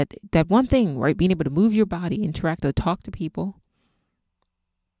 That one thing, right? Being able to move your body, interact, or talk to people,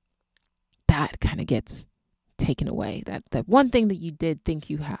 that kind of gets taken away. That one thing that you did think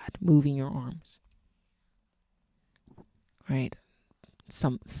you had, moving your arms, right?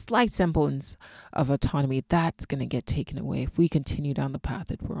 Some slight semblance of autonomy, that's going to get taken away if we continue down the path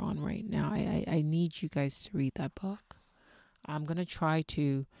that we're on right now. I need you guys to read that book. I'm going to try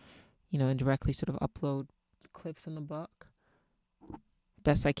to, indirectly sort of upload clips in the book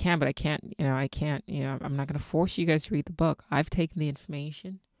best I can, but I can't, I'm not going to force you guys to read the book. I've taken the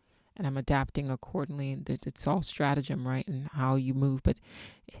information and I'm adapting accordingly. It's all stratagem, right? And how you move. But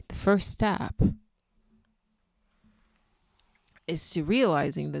the first step is to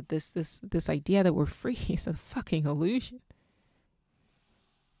realizing that this idea that we're free is a fucking illusion.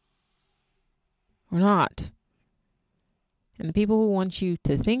 We're not. And the people who want you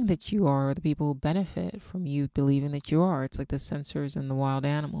to think that you are the people who benefit from you believing that you are. It's like the censors and the wild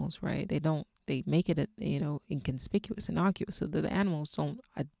animals, right? They make it, inconspicuous, innocuous, so that the animals don't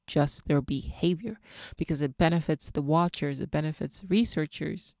adjust their behavior because it benefits the watchers, it benefits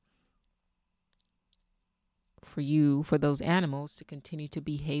researchers for those animals to continue to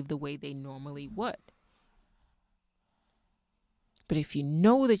behave the way they normally would. But if you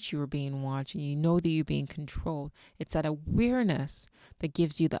know that you are being watched and you know that you're being controlled, it's that awareness that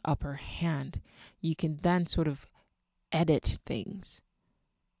gives you the upper hand. You can then sort of edit things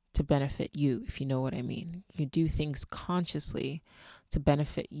to benefit you, if you know what I mean. You do things consciously to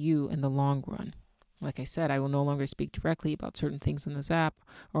benefit you in the long run. Like I said, I will no longer speak directly about certain things on this app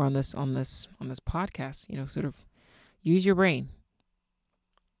or on this podcast. Sort of use your brain.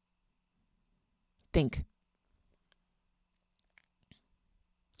 Think.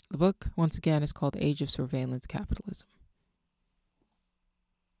 The book, once again, is called Age of Surveillance Capitalism.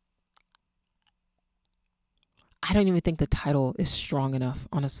 I don't even think the title is strong enough,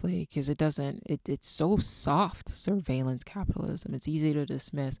 honestly, because it's so soft, surveillance capitalism. It's easy to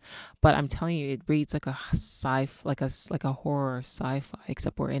dismiss, but I'm telling you, it reads like a horror sci-fi,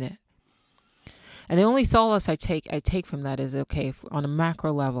 except we're in it. And the only solace I take from that is, okay, if on a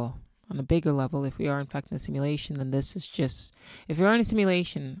macro level, on a bigger level, if we are in fact in a simulation, then this is just, if you're in a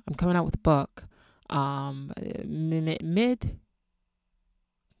simulation, I'm coming out with a book mid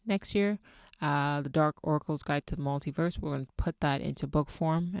next year, The Dark Oracle's Guide to the Multiverse. We're going to put that into book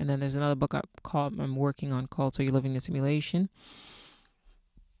form. And then there's another book I'm working on called So You're Living in a Simulation.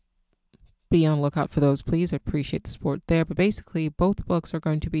 Be on the lookout for those, please. I appreciate the support there. But basically, both books are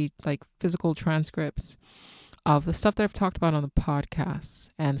going to be like physical transcripts of the stuff that I've talked about on the podcasts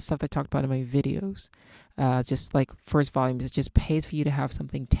and the stuff that I talked about in my videos. Just like first volume, it just pays for you to have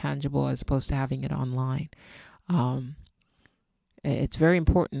something tangible as opposed to having it online. It's very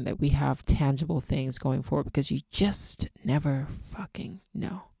important that we have tangible things going forward because you just never fucking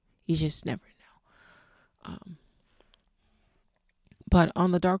know. You just never know. But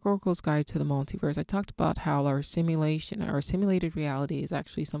on the Dark Oracle's Guide to the Multiverse, I talked about how our simulated reality is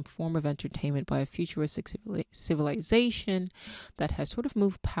actually some form of entertainment by a futuristic civilization that has sort of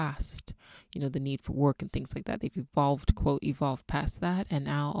moved past, the need for work and things like that. They've evolved past that, and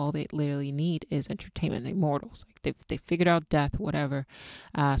now all they literally need is entertainment. They're mortals. Like they figured out death, whatever.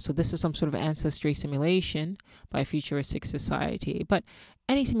 So this is some sort of ancestry simulation by a futuristic society. But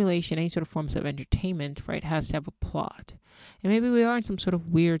any simulation, any sort of forms of entertainment, right, has to have a plot. And maybe we are in some sort of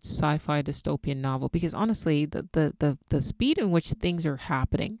weird sci-fi dystopian novel, because honestly, the speed in which things are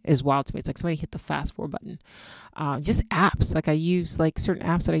happening is wild to me. It's like somebody hit the fast forward button. Just apps, like I use like certain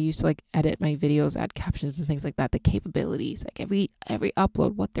apps that I use to like edit my videos, add captions and things like that. The capabilities, like every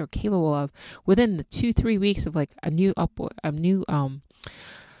upload, what they're capable of within the 2-3 weeks of like a new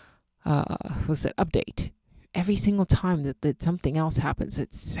update. Every single time that something else happens,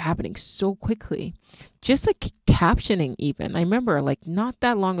 it's happening so quickly. Just like captioning even. I remember like not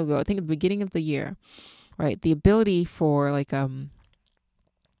that long ago, I think at the beginning of the year, right? The ability for like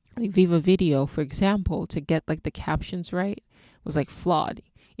Viva Video, for example, to get like the captions right was like flawed.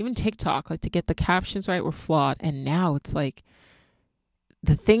 Even TikTok, like to get the captions right were flawed. And now it's like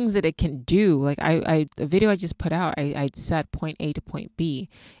the things that it can do, like the video I just put out, I set point A to point B.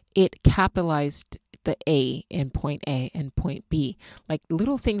 It capitalized the A in point A and point B. Like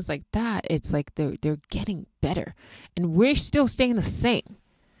little things like that, it's like they're getting better. And we're still staying the same,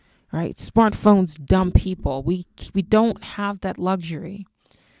 right? Smartphones, dumb people. We don't have that luxury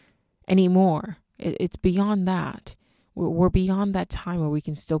anymore. It's beyond that. We're beyond that time where we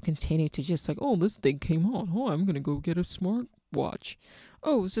can still continue to just like, oh, this thing came on. Oh, I'm going to go get a smartwatch.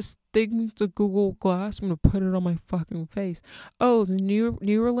 Oh, is this thing a Google Glass? I'm going to put it on my fucking face. Oh, the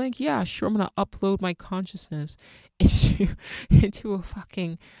Neuralink? Yeah, sure. I'm going to upload my consciousness into a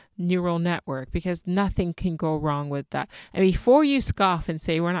fucking neural network, because nothing can go wrong with that. And before you scoff and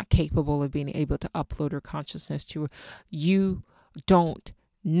say we're not capable of being able to upload our consciousness to, you don't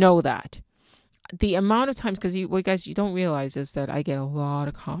know that. The amount of times, because you don't realize is that I get a lot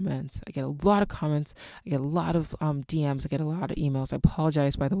of comments. I get a lot of DMs. I get a lot of emails. I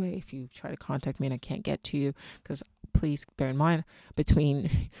apologize, by the way, if you try to contact me and I can't get to you, because please bear in mind,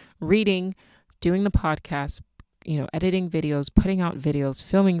 between reading, doing the podcast, editing videos, putting out videos,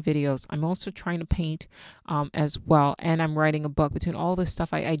 filming videos, I'm also trying to paint as well, and I'm writing a book. Between all this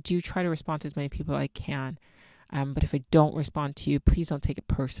stuff, I do try to respond to as many people as I can. But if I don't respond to you, please don't take it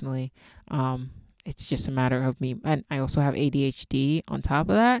personally. It's just a matter of me. And I also have ADHD on top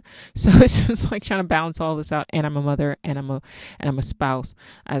of that. So it's just like trying to balance all this out. And I'm a mother, and I'm a spouse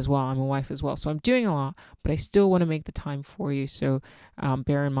as well. I'm a wife as well. So I'm doing a lot, but I still want to make the time for you. So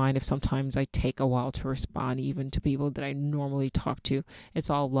bear in mind if sometimes I take a while to respond, even to people that I normally talk to.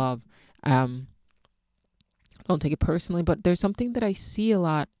 It's all love. Don't take it personally, but there's something that I see a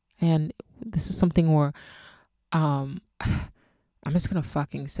lot. And this is something where I'm just going to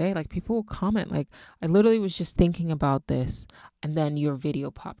fucking say, like, people will comment, like, I literally was just thinking about this, and then your video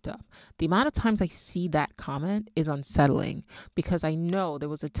popped up. The amount of times I see that comment is unsettling, because I know there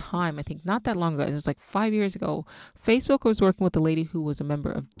was a time, I think not that long ago, it was like 5 years ago, Facebook was working with a lady who was a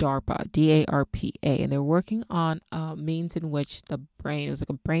member of DARPA, DARPA, and they're working on a means in which it was like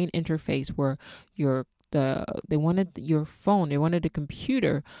a brain interface where they wanted your phone, they wanted a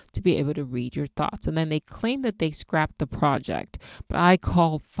computer to be able to read your thoughts. And then they claimed that they scrapped the project, but I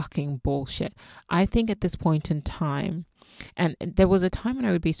call fucking bullshit. I think at this point in time, and there was a time when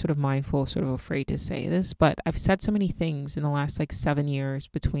I would be sort of mindful, sort of afraid to say this, but I've said so many things in the last like 7 years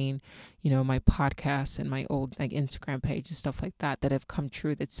between, my podcasts and my old like Instagram page and stuff like that have come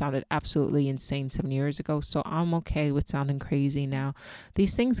true that sounded absolutely insane 7 years ago. So I'm okay with sounding crazy now.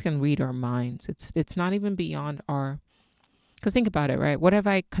 These things can read our minds. It's not even beyond our... Because think about it, right? What have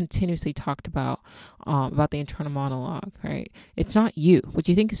I continuously talked about the internal monologue, right? It's not you. What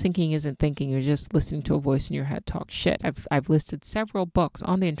you think is thinking isn't thinking. You're just listening to a voice in your head talk shit. I've listed several books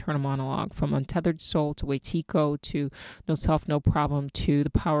on the internal monologue, from Untethered Soul to Wetiko to No Self, No Problem to The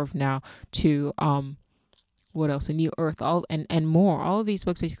Power of Now to what else? A New Earth, and more. All of these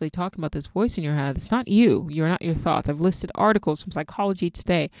books basically talking about this voice in your head. It's not you. You're not your thoughts. I've listed articles from Psychology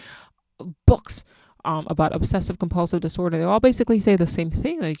Today, books about obsessive compulsive disorder. They all basically say the same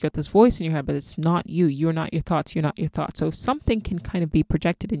thing. Like, you got this voice in your head, but it's not you. You're not your thoughts. You're not your thoughts. So if something can kind of be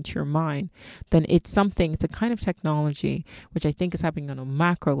projected into your mind, then it's a kind of technology, which I think is happening on a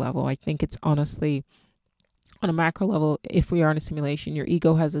macro level. I think it's honestly on a macro level, if we are in a simulation, your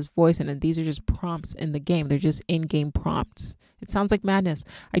ego has this voice, and these are just prompts in the game. They're just in-game prompts. It sounds like madness.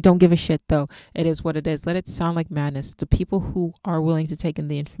 I don't give a shit, though. It is what it is. Let it sound like madness. The people who are willing to take in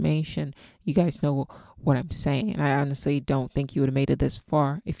the information, you guys know what I'm saying. And I honestly don't think you would have made it this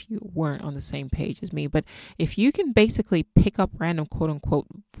far if you weren't on the same page as me. But if you can basically pick up random quote unquote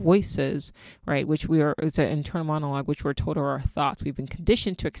voices, right, which it's an internal monologue, which we're told are our thoughts. We've been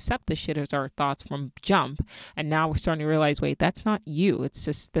conditioned to accept this shit as our thoughts from jump. And now we're starting to realize, wait, that's not you. It's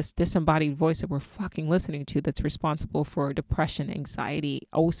just this disembodied voice that we're fucking listening to that's responsible for depression, anxiety,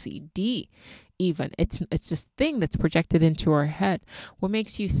 OCD. Even it's this thing that's projected into our head. What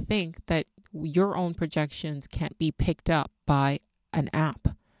makes you think that your own projections can't be picked up by an app,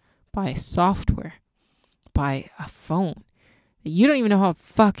 by a software, by a phone? You don't even know how it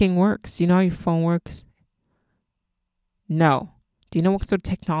fucking works. Do you know how your phone works? No. Do you know what sort of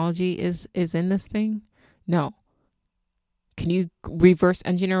technology is in this thing? No. Can you reverse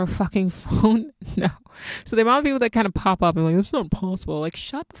engineer a fucking phone? No. So the amount of people that kind of pop up and like, it's not possible. Like,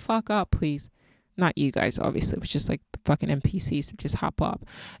 shut the fuck up, please. Not you guys, obviously. It was just like the fucking NPCs that just hop up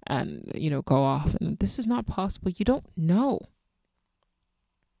and, go off. And this is not possible. You don't know.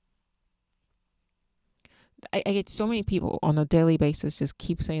 I get so many people on a daily basis just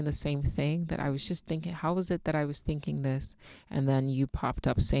keep saying the same thing that I was just thinking, how is it that I was thinking this? And then you popped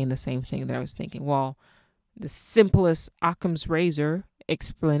up saying the same thing that I was thinking. Well, the simplest Occam's razor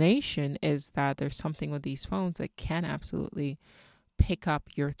explanation is that there's something with these phones that can absolutely pick up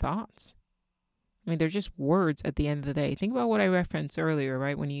your thoughts. I mean, they're just words at the end of the day. Think about what I referenced earlier,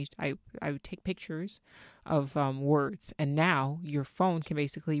 right? When I would take pictures of words, and now your phone can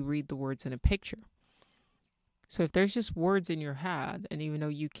basically read the words in a picture. So if there's just words in your head, and even though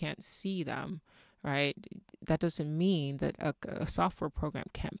you can't see them, right, that doesn't mean that a software program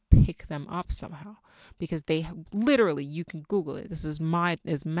can't pick them up somehow, because they literally, you can Google it. This is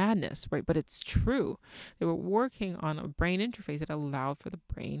madness, right? But it's true. They were working on a brain interface that allowed for the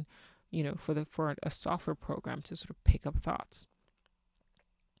brain, for a software program to sort of pick up thoughts.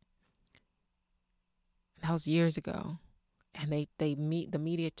 That was years ago, and the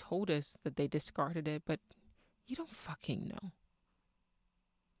media told us that they discarded it, but you don't fucking know.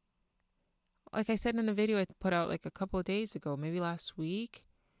 Like I said in the video I put out like a couple of days ago, maybe last week,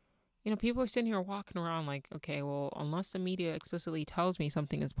 people are sitting here walking around like, okay, well, unless the media explicitly tells me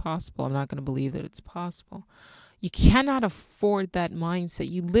something is possible, I'm not going to believe that it's possible. You cannot afford that mindset.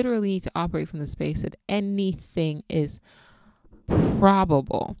 You literally need to operate from the space that anything is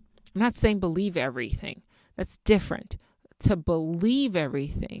probable. I'm not saying believe everything. That's different. To believe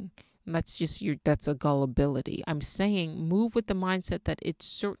everything, that's a gullibility. I'm saying move with the mindset that it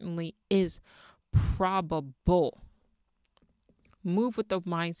certainly is probable. Move with the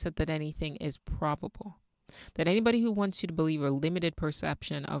mindset that anything is probable. That anybody who wants you to believe a limited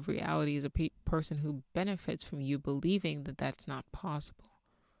perception of reality is a person who benefits from you believing that that's not possible.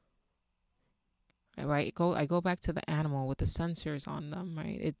 Right? I go back to the animal with the sensors on them,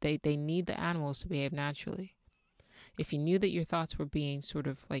 right? They need the animals to behave naturally. If you knew that your thoughts were being sort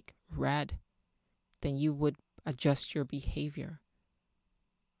of like read, then you would adjust your behavior.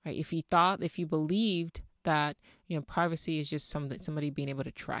 Right? If you believed that, privacy is just somebody being able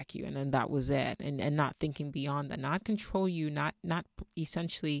to track you, and then that was it, and not thinking beyond that, not control you, not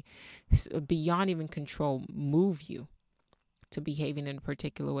essentially beyond even control, move you to behaving in a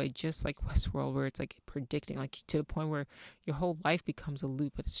particular way, just like Westworld, where it's like predicting, like to the point where your whole life becomes a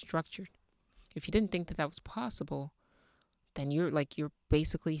loop, but it's structured. If you didn't think that was possible, then you're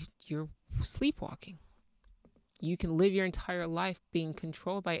sleepwalking. You can live your entire life being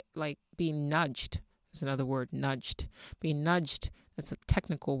controlled by, like, being nudged. Is another word, nudged. Being nudged, that's a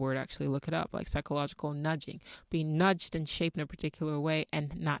technical word, actually, look it up, like psychological nudging. Being nudged and shaped in a particular way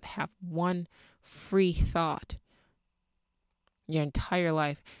and not have one free thought your entire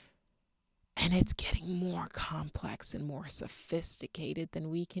life. And it's getting more complex and more sophisticated than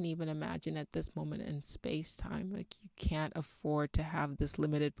we can even imagine at this moment in space-time. Like, you can't afford to have this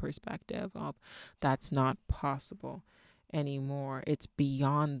limited perspective of that's not possible anymore. It's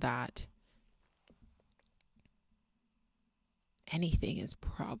beyond that. Anything is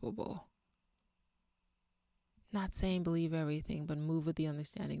probable. Not saying believe everything, but move with the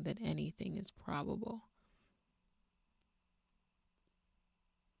understanding that anything is probable.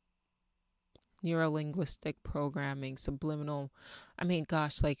 Neurolinguistic programming, subliminal. I mean,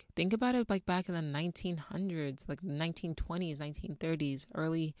 gosh, like, think about it, like back in the 1900s, like the 1920s, 1930s,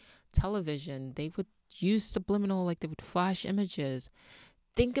 early television, they would use subliminal, like they would flash images.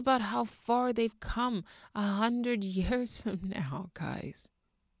 Think about how far they've come 100 years from now, guys.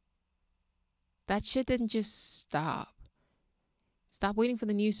 That shit didn't just stop. Stop waiting for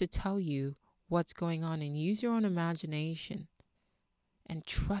the news to tell you what's going on and use your own imagination. And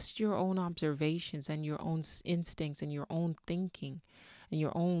trust your own observations and your own instincts and your own thinking and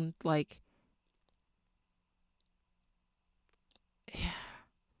your own, like,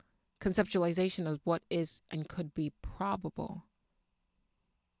 conceptualization of what is and could be probable.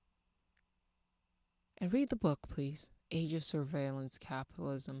 And read the book, please. Age of Surveillance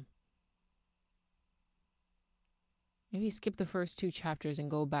Capitalism. Maybe skip the first 2 chapters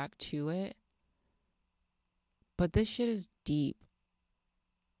and go back to it. But this shit is deep.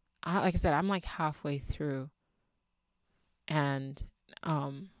 Like I said, I'm like halfway through. And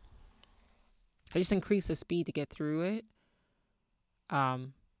I just increased the speed to get through it. But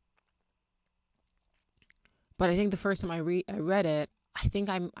I think the first time I read it, I think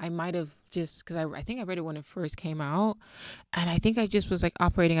I might have just, because I think I read it when it first came out, and I think I just was like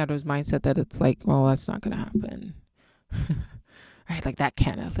operating out of his mindset that it's like, well, that's not gonna happen. Right, like that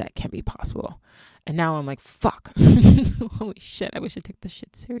can't be possible. And now I'm like, fuck. Holy shit, I wish I took this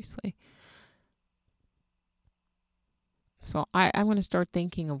shit seriously. So I'm going to start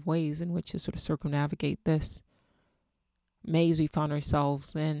thinking of ways in which to sort of circumnavigate this maze we found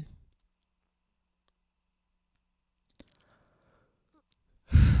ourselves in.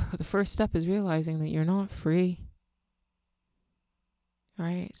 But the first step is realizing that you're not free.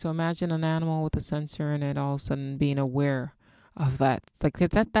 Right? So imagine an animal with a sensor and it all of a sudden being aware of that. Like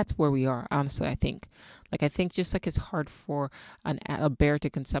that's where we are, honestly, I think. Like I think just like it's hard for a bear to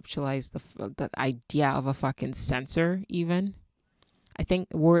conceptualize the idea of a fucking sensor even. I think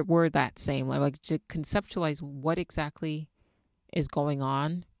we're that same. Like to conceptualize what exactly is going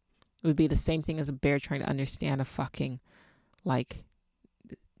on would be the same thing as a bear trying to understand a fucking like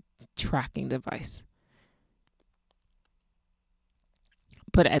tracking device.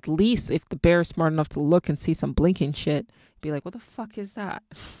 But at least if the bear is smart enough to look and see some blinking shit, be like, what the fuck is that?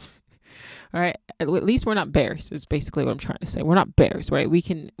 All right. At least we're not bears is basically what I'm trying to say. We're not bears, right? We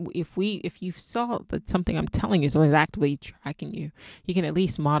can, if you saw that something I'm telling you, something's actively tracking you, you can at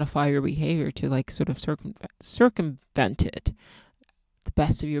least modify your behavior to like sort of circumvent it the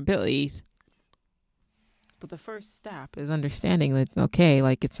best of your abilities. But the first step is understanding that, okay,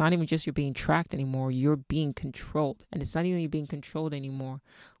 like it's not even just you're being tracked anymore, you're being controlled. And it's not even you being controlled anymore.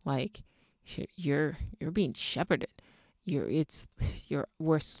 Like you're being shepherded.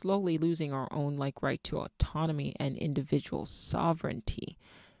 We're slowly losing our own like right to autonomy and individual sovereignty.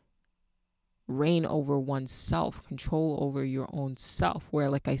 Reign over oneself, control over your own self. Where,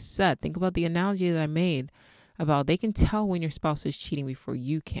 like I said, think about the analogy that I made about they can tell when your spouse is cheating before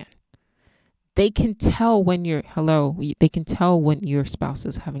you can. They can tell when they can tell when your spouse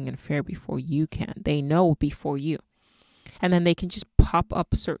is having an affair before you can. They know before you. And then they can just pop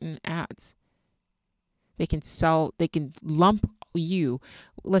up certain ads. They can lump you,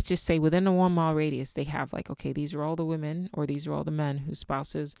 let's just say within a 1 mile radius, they have like, okay, these are all the women or these are all the men whose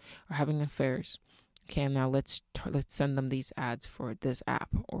spouses are having affairs. Okay, now let's send them these ads for this app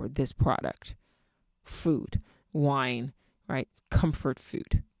or this product. Food, wine, right? Comfort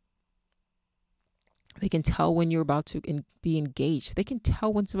food. They can tell when you're about to be engaged. They can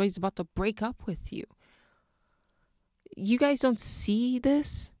tell when somebody's about to break up with you. You guys don't see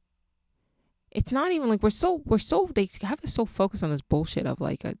this? It's not even like they have us so focused on this bullshit of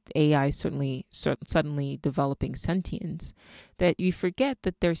like AI suddenly developing sentience that you forget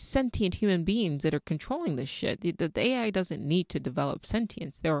that there's sentient human beings that are controlling this shit. The AI doesn't need to develop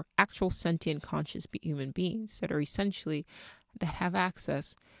sentience. There are actual sentient conscious human beings that are essentially that have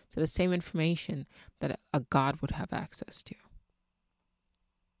access to the same information that a god would have access to.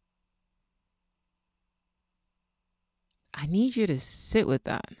 I need you to sit with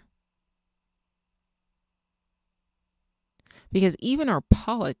that. Because even our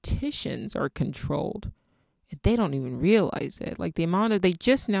politicians are controlled. They don't even realize it. Like they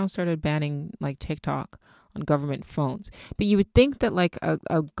just now started banning like TikTok on government phones. But you would think that like a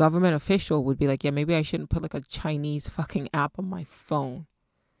government official would be like, yeah, maybe I shouldn't put like a Chinese fucking app on my phone.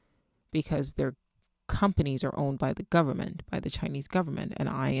 Because their companies are owned by the government, by the Chinese government, and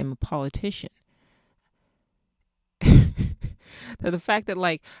I am a politician. The fact that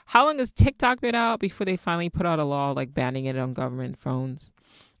like, how long has TikTok been out before they finally put out a law like banning it on government phones?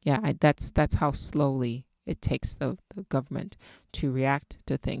 Yeah, that's how slowly it takes the government to react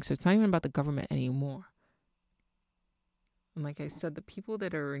to things. So it's not even about the government anymore. And like I said, the people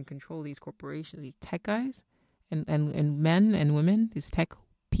that are in control of these corporations, these tech guys, and men and women, these tech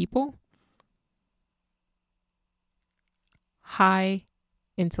people, high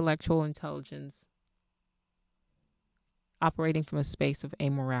intellectual intelligence, operating from a space of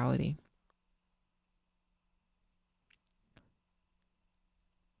amorality.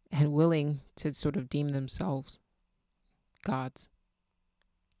 And willing to sort of deem themselves gods.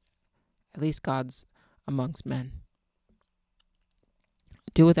 At least gods amongst men.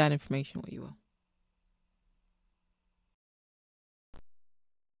 Do with that information what you will.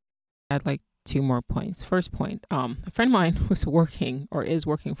 I'd like 2 more points. First point, a friend of mine was working or is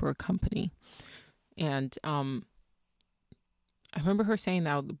working for a company, and I remember her saying that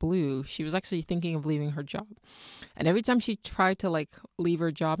out of the blue, she was actually thinking of leaving her job. And every time she tried to like leave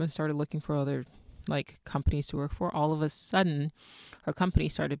her job and started looking for other like companies to work for, all of a sudden her company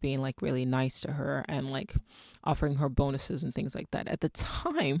started being like really nice to her and like offering her bonuses and things like that. At the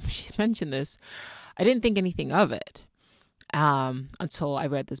time she mentioned this, I didn't think anything of it until I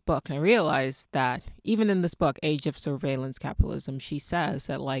read this book, and I realized that even in this book, Age of Surveillance Capitalism, she says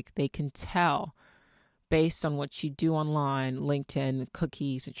that like they can tell based on what you do online, LinkedIn,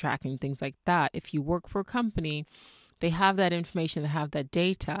 cookies, and tracking, things like that. If you work for a company, they have that information, they have that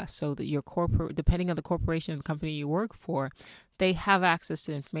data, so that your corporate, depending on the corporation and the company you work for, they have access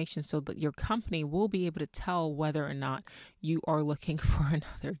to information so that your company will be able to tell whether or not you are looking for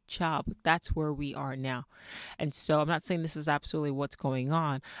another job. That's where we are now. And so I'm not saying this is absolutely what's going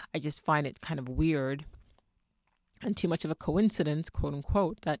on. I just find it kind of weird and too much of a coincidence, quote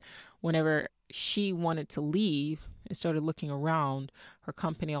unquote, that whenever she wanted to leave and started looking around, her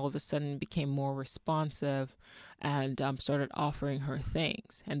company all of a sudden became more responsive and started offering her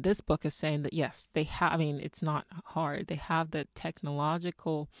things. And this book is saying that, yes, they have, I mean, it's not hard. They have the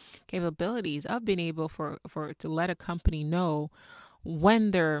technological capabilities of being able to let a company know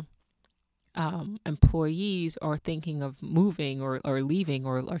when their employees are thinking of moving or leaving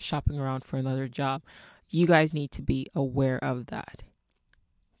or shopping around for another job. You guys need to be aware of that.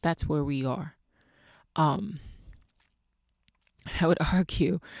 That's where we are. I would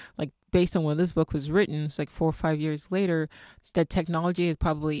argue, like, based on when this book was written, it's like 4 or 5 years later, that technology has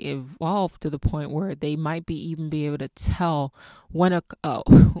probably evolved to the point where they might even be able to tell when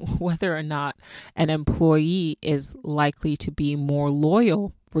whether or not an employee is likely to be more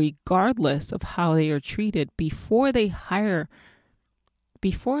loyal, regardless of how they are treated before they hire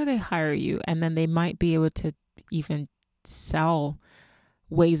you. And then they might be able to even sell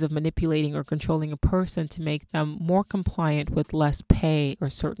ways of manipulating or controlling a person to make them more compliant with less pay or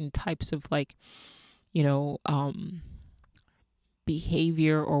certain types of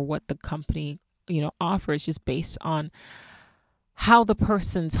behavior, or what the company, offers, just based on how the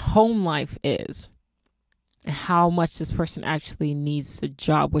person's home life is and how much this person actually needs the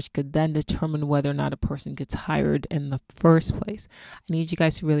job, which could then determine whether or not a person gets hired in the first place. I need you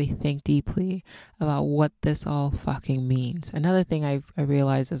guys to really think deeply about what this all fucking means. Another thing I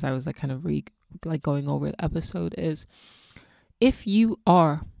realized as I was going over the episode is, if you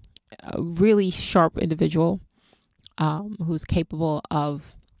are a really sharp individual who's capable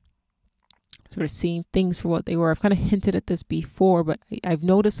of sort of seeing things for what they were. I've kind of hinted at this before, but I've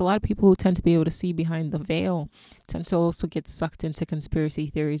noticed a lot of people who tend to be able to see behind the veil tend to also get sucked into conspiracy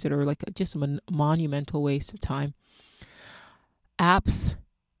theories that are like just a monumental waste of time. Apps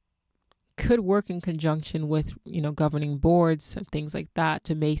could work in conjunction with, governing boards and things like that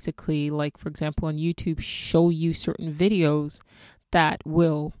to basically, like, for example, on YouTube, show you certain videos that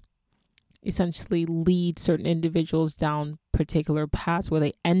will essentially lead certain individuals down particular paths where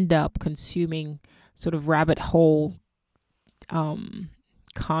they end up consuming sort of rabbit hole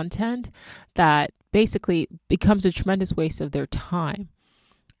content that basically becomes a tremendous waste of their time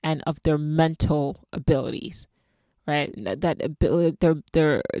and of their mental abilities, right? That ability,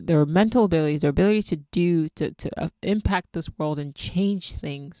 their mental abilities, their ability to impact this world and change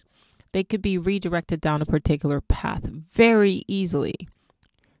things, they could be redirected down a particular path very easily.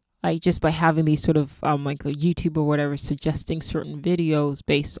 Like, just by having these sort of like a YouTube or whatever suggesting certain videos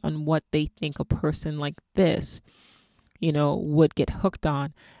based on what they think a person like this, would get hooked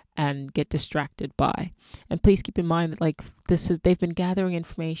on and get distracted by. And please keep in mind that they've been gathering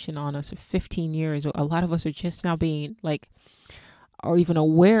information on us for 15 years. A lot of us are just now being or even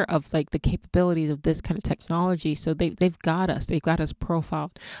aware of the capabilities of this kind of technology. So they've got us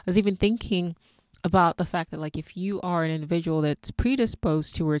profiled. I was even thinking about the fact that if you are an individual that's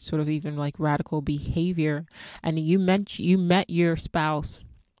predisposed towards sort of even radical behavior, and you met your spouse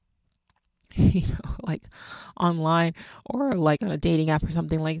online or on a dating app or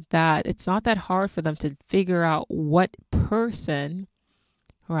something like that, it's not that hard for them to figure out what person,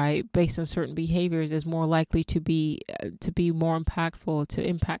 right, based on certain behaviors, is more likely to be more impactful, to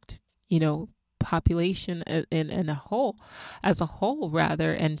impact population in a whole, as a whole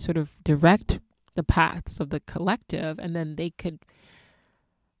rather, and sort of direct the paths of the collective. And then they could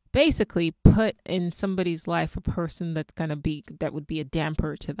basically put in somebody's life a person that would be a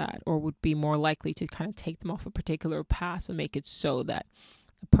damper to that, or would be more likely to kind of take them off a particular path and make it so that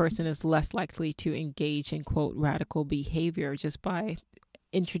the person is less likely to engage in, quote, radical behavior, just by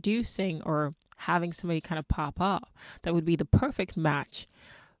introducing or having somebody kind of pop up that would be the perfect match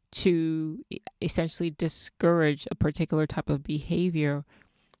to essentially discourage a particular type of behavior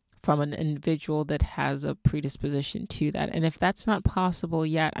from an individual that has a predisposition to that. And if that's not possible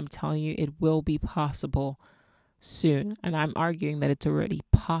yet, I'm telling you, it will be possible soon. And I'm arguing that it's already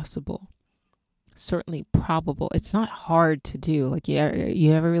possible, certainly probable. It's not hard to do. Like,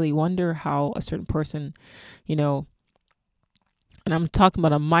 you ever really wonder how a certain person, and I'm talking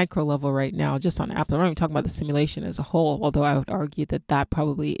about a micro level right now, just on Apple. I'm not even talking about the simulation as a whole, although I would argue that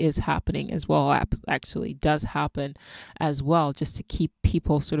probably is happening as well, actually does happen as well, just to keep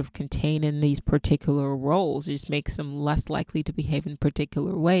people sort of contained in these particular roles. It just makes them less likely to behave in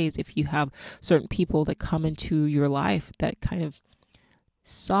particular ways if you have certain people that come into your life that kind of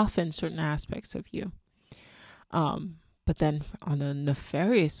soften certain aspects of you. But then on a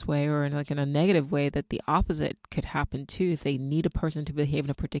nefarious way, or in a negative way, that the opposite could happen too. If they need a person to behave in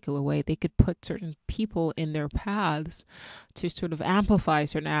a particular way, they could put certain people in their paths to sort of amplify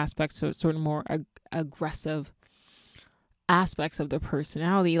certain aspects, so certain more aggressive aspects of their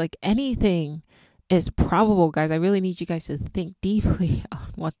personality. Like, anything is probable, guys. I really need you guys to think deeply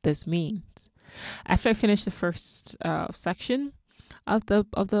on what this means. After I finish the first section of the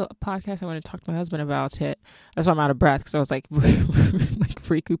podcast, I want to talk to my husband about it. That's why I'm out of breath, because I was like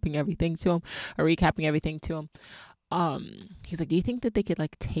recouping everything to him, or recapping everything to him. He's like, do you think that they could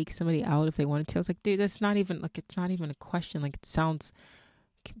take somebody out if they wanted to? I was like, dude, that's not even it's not even a question. It sounds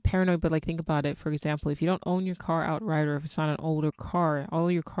paranoid, but think about it. For example, if you don't own your car outright, or if it's not an older car, all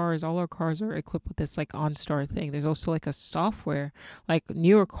our cars are equipped with this OnStar thing. There's also a software.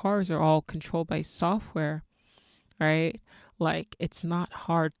 Newer cars are all controlled by software, right? It's not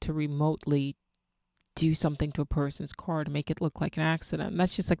hard to remotely do something to a person's car to make it look like an accident. And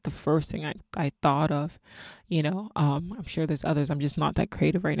that's just the first thing I thought of. I'm sure there's others. I'm just not that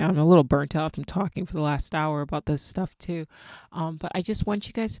creative right now. I'm a little burnt out from talking for the last hour about this stuff too. But I just want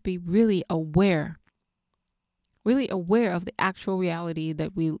you guys to be really aware of the actual reality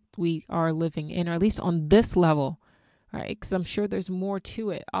that we are living in, or at least on this level, right? Because I'm sure there's more to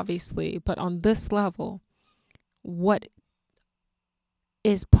it, obviously, but on this level, what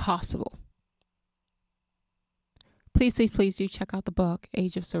is possible. Please do check out the book,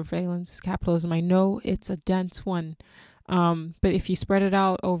 Age of Surveillance Capitalism. I know it's a dense one, but if you spread it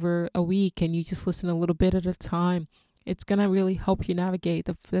out over a week and you just listen a little bit at a time, it's going to really help you navigate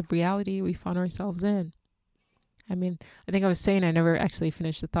the reality we find ourselves in. I mean, I think I was saying, I never actually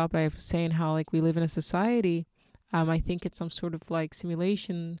finished the thought, but I was saying how we live in a society. I think it's some sort of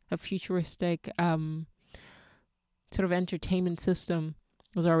simulation, a futuristic sort of entertainment system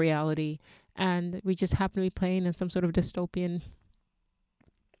was our reality, and we just happen to be playing in some sort of dystopian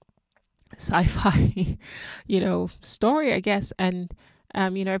sci-fi story, I guess. And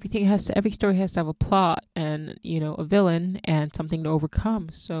every story has to have a plot and a villain and something to overcome.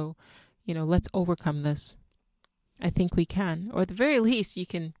 So let's overcome this. I think we can, or at the very least you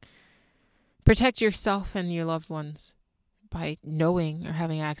can protect yourself and your loved ones by knowing or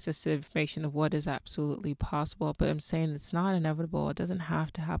having access to information of what is absolutely possible. But I'm saying it's not inevitable. It doesn't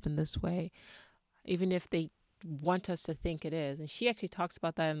have to happen this way, even if they want us to think it is. And she actually talks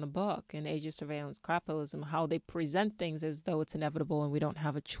about that in the book, in Age of Surveillance Capitalism, how they present things as though it's inevitable and we don't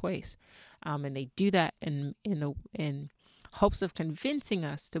have a choice. And they do that in hopes of convincing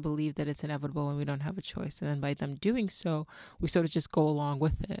us to believe that it's inevitable and we don't have a choice. And then by them doing so, we sort of just go along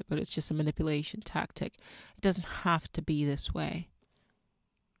with it. But it's just a manipulation tactic. It doesn't have to be this way.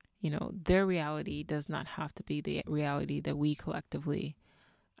 Their reality does not have to be the reality that we collectively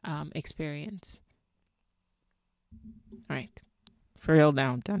experience. All right. For real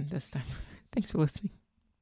now, I'm done this time. Thanks for listening.